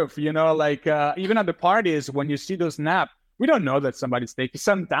truth, you know, like even at the parties, when you see those snaps, we don't know that somebody's taking.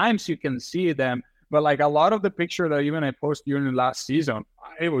 Sometimes you can see them, but like a lot of the picture that even I posted during the last season,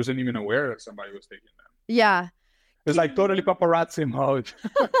 I wasn't even aware that somebody was taking them. Yeah. It's like totally paparazzi mode.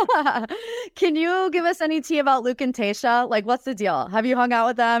 Can you give us any tea about Luke and Tayshia? Like, what's the deal? Have you hung out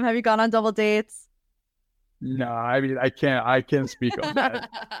with them? Have you gone on double dates? No, I mean, I can't speak on that.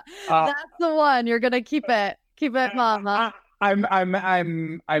 That's the one. You're going to keep it mama.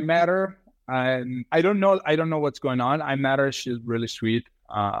 I met her. I don't know what's going on. I met her. She's really sweet.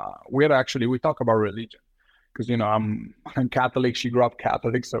 We talk about religion because, you know, I'm Catholic. She grew up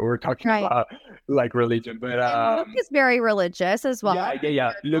Catholic. So we're talking about like religion, but Luke is very religious as well.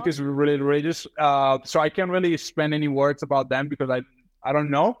 Yeah. Luke is really religious. So I can't really spend any words about them because I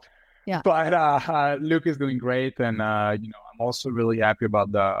don't know. Yeah. But Luke is doing great. And, you know, I'm also really happy about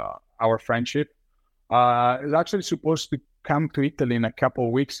our friendship. It's actually supposed to come to Italy in a couple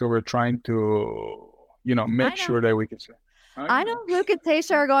of weeks, so we're trying to, you know, make sure that we can say. I know Luke and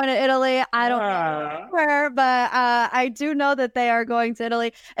Tayshia are going to Italy. I don't know where, but I do know that they are going to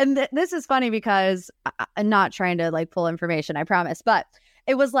Italy. And this is funny because I'm not trying to like pull information, I promise. But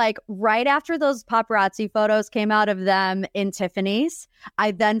it was like right after those paparazzi photos came out of them in Tiffany's,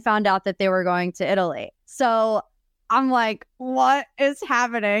 I then found out that they were going to Italy. So I'm like, what is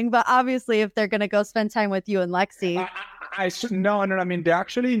happening? But obviously, if they're going to go spend time with you and Lexi. No. I mean, they're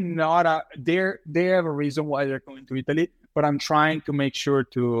actually not. They have a reason why they're going to Italy. But I'm trying to make sure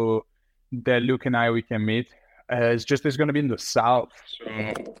that Luke and we can meet. It's going to be in the south. So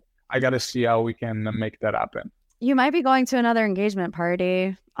I got to see how we can make that happen. You might be going to another engagement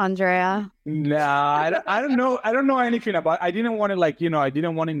party, Andrea. Nah, I don't know. I don't know anything about it. I didn't want to I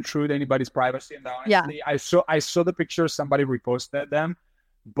didn't want to intrude anybody's privacy. And honestly, I saw the pictures. Somebody reposted them,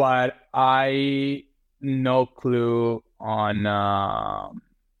 but no clue on.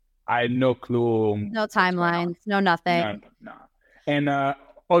 I had no clue. No timelines. No nothing. No. And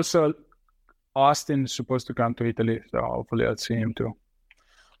also, Austin's supposed to come to Italy, so hopefully I'll see him too.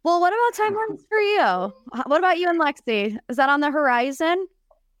 Well, what about timelines for you? What about you and Lexi? Is that on the horizon?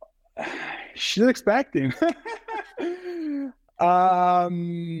 She's expecting. Yeah, I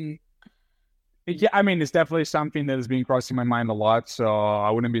mean, it's definitely something that has been crossing my mind a lot, so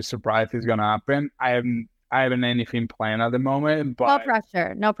I wouldn't be surprised if it's gonna happen. I haven't anything planned at the moment, but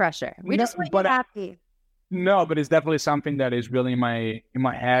no pressure. We just want you happy. No, but it's definitely something that is really in my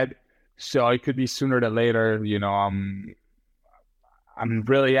head. So it could be sooner than later. You know, I'm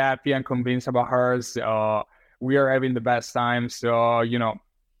really happy and convinced about her. So we are having the best time. So, you know,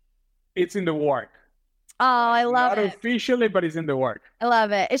 it's in the work. Oh, I love it. Not officially, but it's in the work. I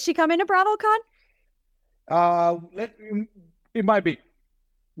love it. Is she coming to BravoCon? It might be.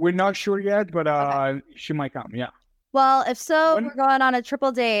 We're not sure yet, but okay. She might come. Yeah. Well, if so, we're going on a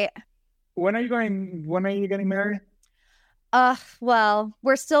triple date. When are you getting married? Well,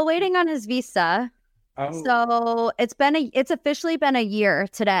 we're still waiting on his visa. Oh. So it's officially been a year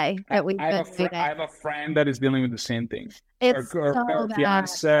today that we've been dating. I have a friend that is dealing with the same thing. It's so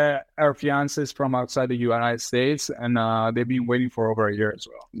bad. Her fiance is from outside the United States, and they've been waiting for over a year as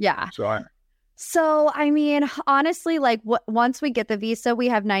well. Yeah. So I mean, honestly, like once we get the visa, we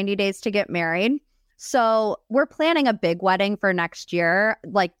have 90 days to get married. So we're planning a big wedding for next year,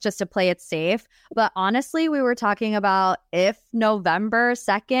 like just to play it safe. But honestly, we were talking about if November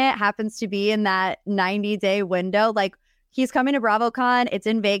 2nd happens to be in that 90-day window, like he's coming to BravoCon. It's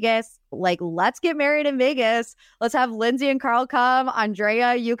in Vegas. Like, let's get married in Vegas. Let's have Lindsay and Carl come.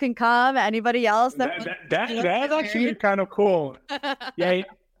 Andrea, you can come. Anybody else? That's actually kind of cool. Yeah.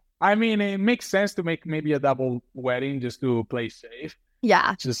 I mean, it makes sense to make maybe a double wedding just to play safe.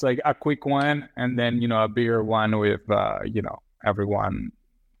 Yeah. Just like a quick one and then, a bigger one with, everyone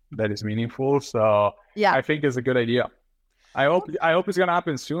that is meaningful. So yeah, I think it's a good idea. I hope it's going to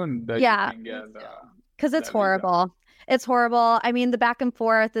happen soon. Yeah. Because it's horrible. It's horrible. I mean, the back and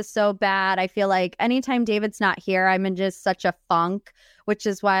forth is so bad. I feel like anytime David's not here, I'm in just such a funk, which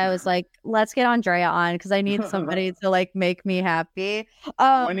is why I was like, let's get Andrea on because I need somebody to like make me happy.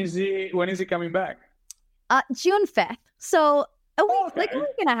 When is he coming back? June 5th. So like a week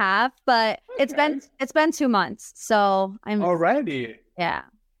and a half, but it's been 2 months. So I'm already. Yeah.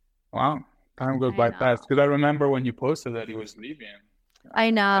 Wow. Time goes by fast. Because I remember when you posted that he was leaving.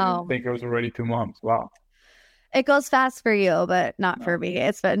 I know. I didn't think it was already 2 months. Wow. It goes fast for you, but not for me.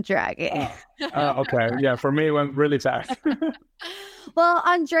 It's been dragging. Okay. Yeah, for me, it went really fast. Well,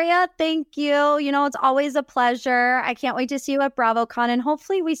 Andrea, thank you. It's always a pleasure. I can't wait to see you at BravoCon, and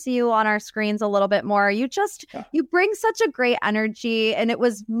hopefully we see you on our screens a little bit more. You bring such a great energy, and it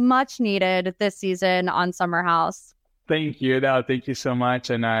was much needed this season on Summer House. Thank you. Thank you so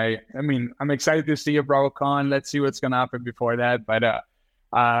much. And I'm excited to see you at BravoCon. Let's see what's going to happen before that. But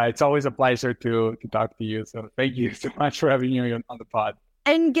it's always a pleasure to talk to you. So thank you so much for having me on the pod.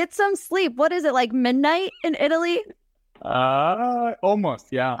 And get some sleep. What is it, like midnight in Italy? Almost,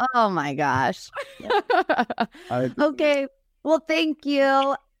 yeah. Oh my gosh. Okay. Well, thank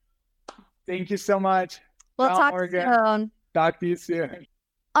you. Thank you so much. We'll talk soon. Talk to you soon.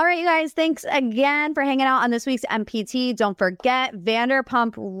 All right, you guys, thanks again for hanging out on this week's MPT. Don't forget,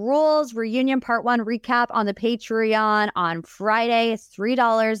 Vanderpump Rules Reunion Part 1 recap on the Patreon on Friday. It's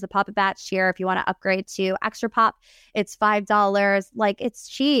 $3, the Pop a Batch tier. If you want to upgrade to Extra Pop, it's $5. Like, it's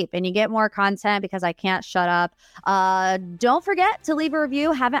cheap, and you get more content because I can't shut up. Don't forget to leave a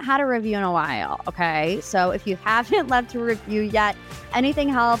review. Haven't had a review in a while, okay? So if you haven't left a review yet, anything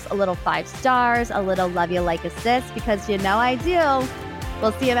helps. A little 5 stars, a little love you like assist, because you know I do.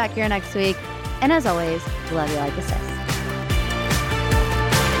 We'll see you back here next week. And as always, love you like a sis.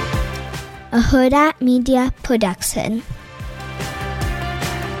 A Huda Media Production.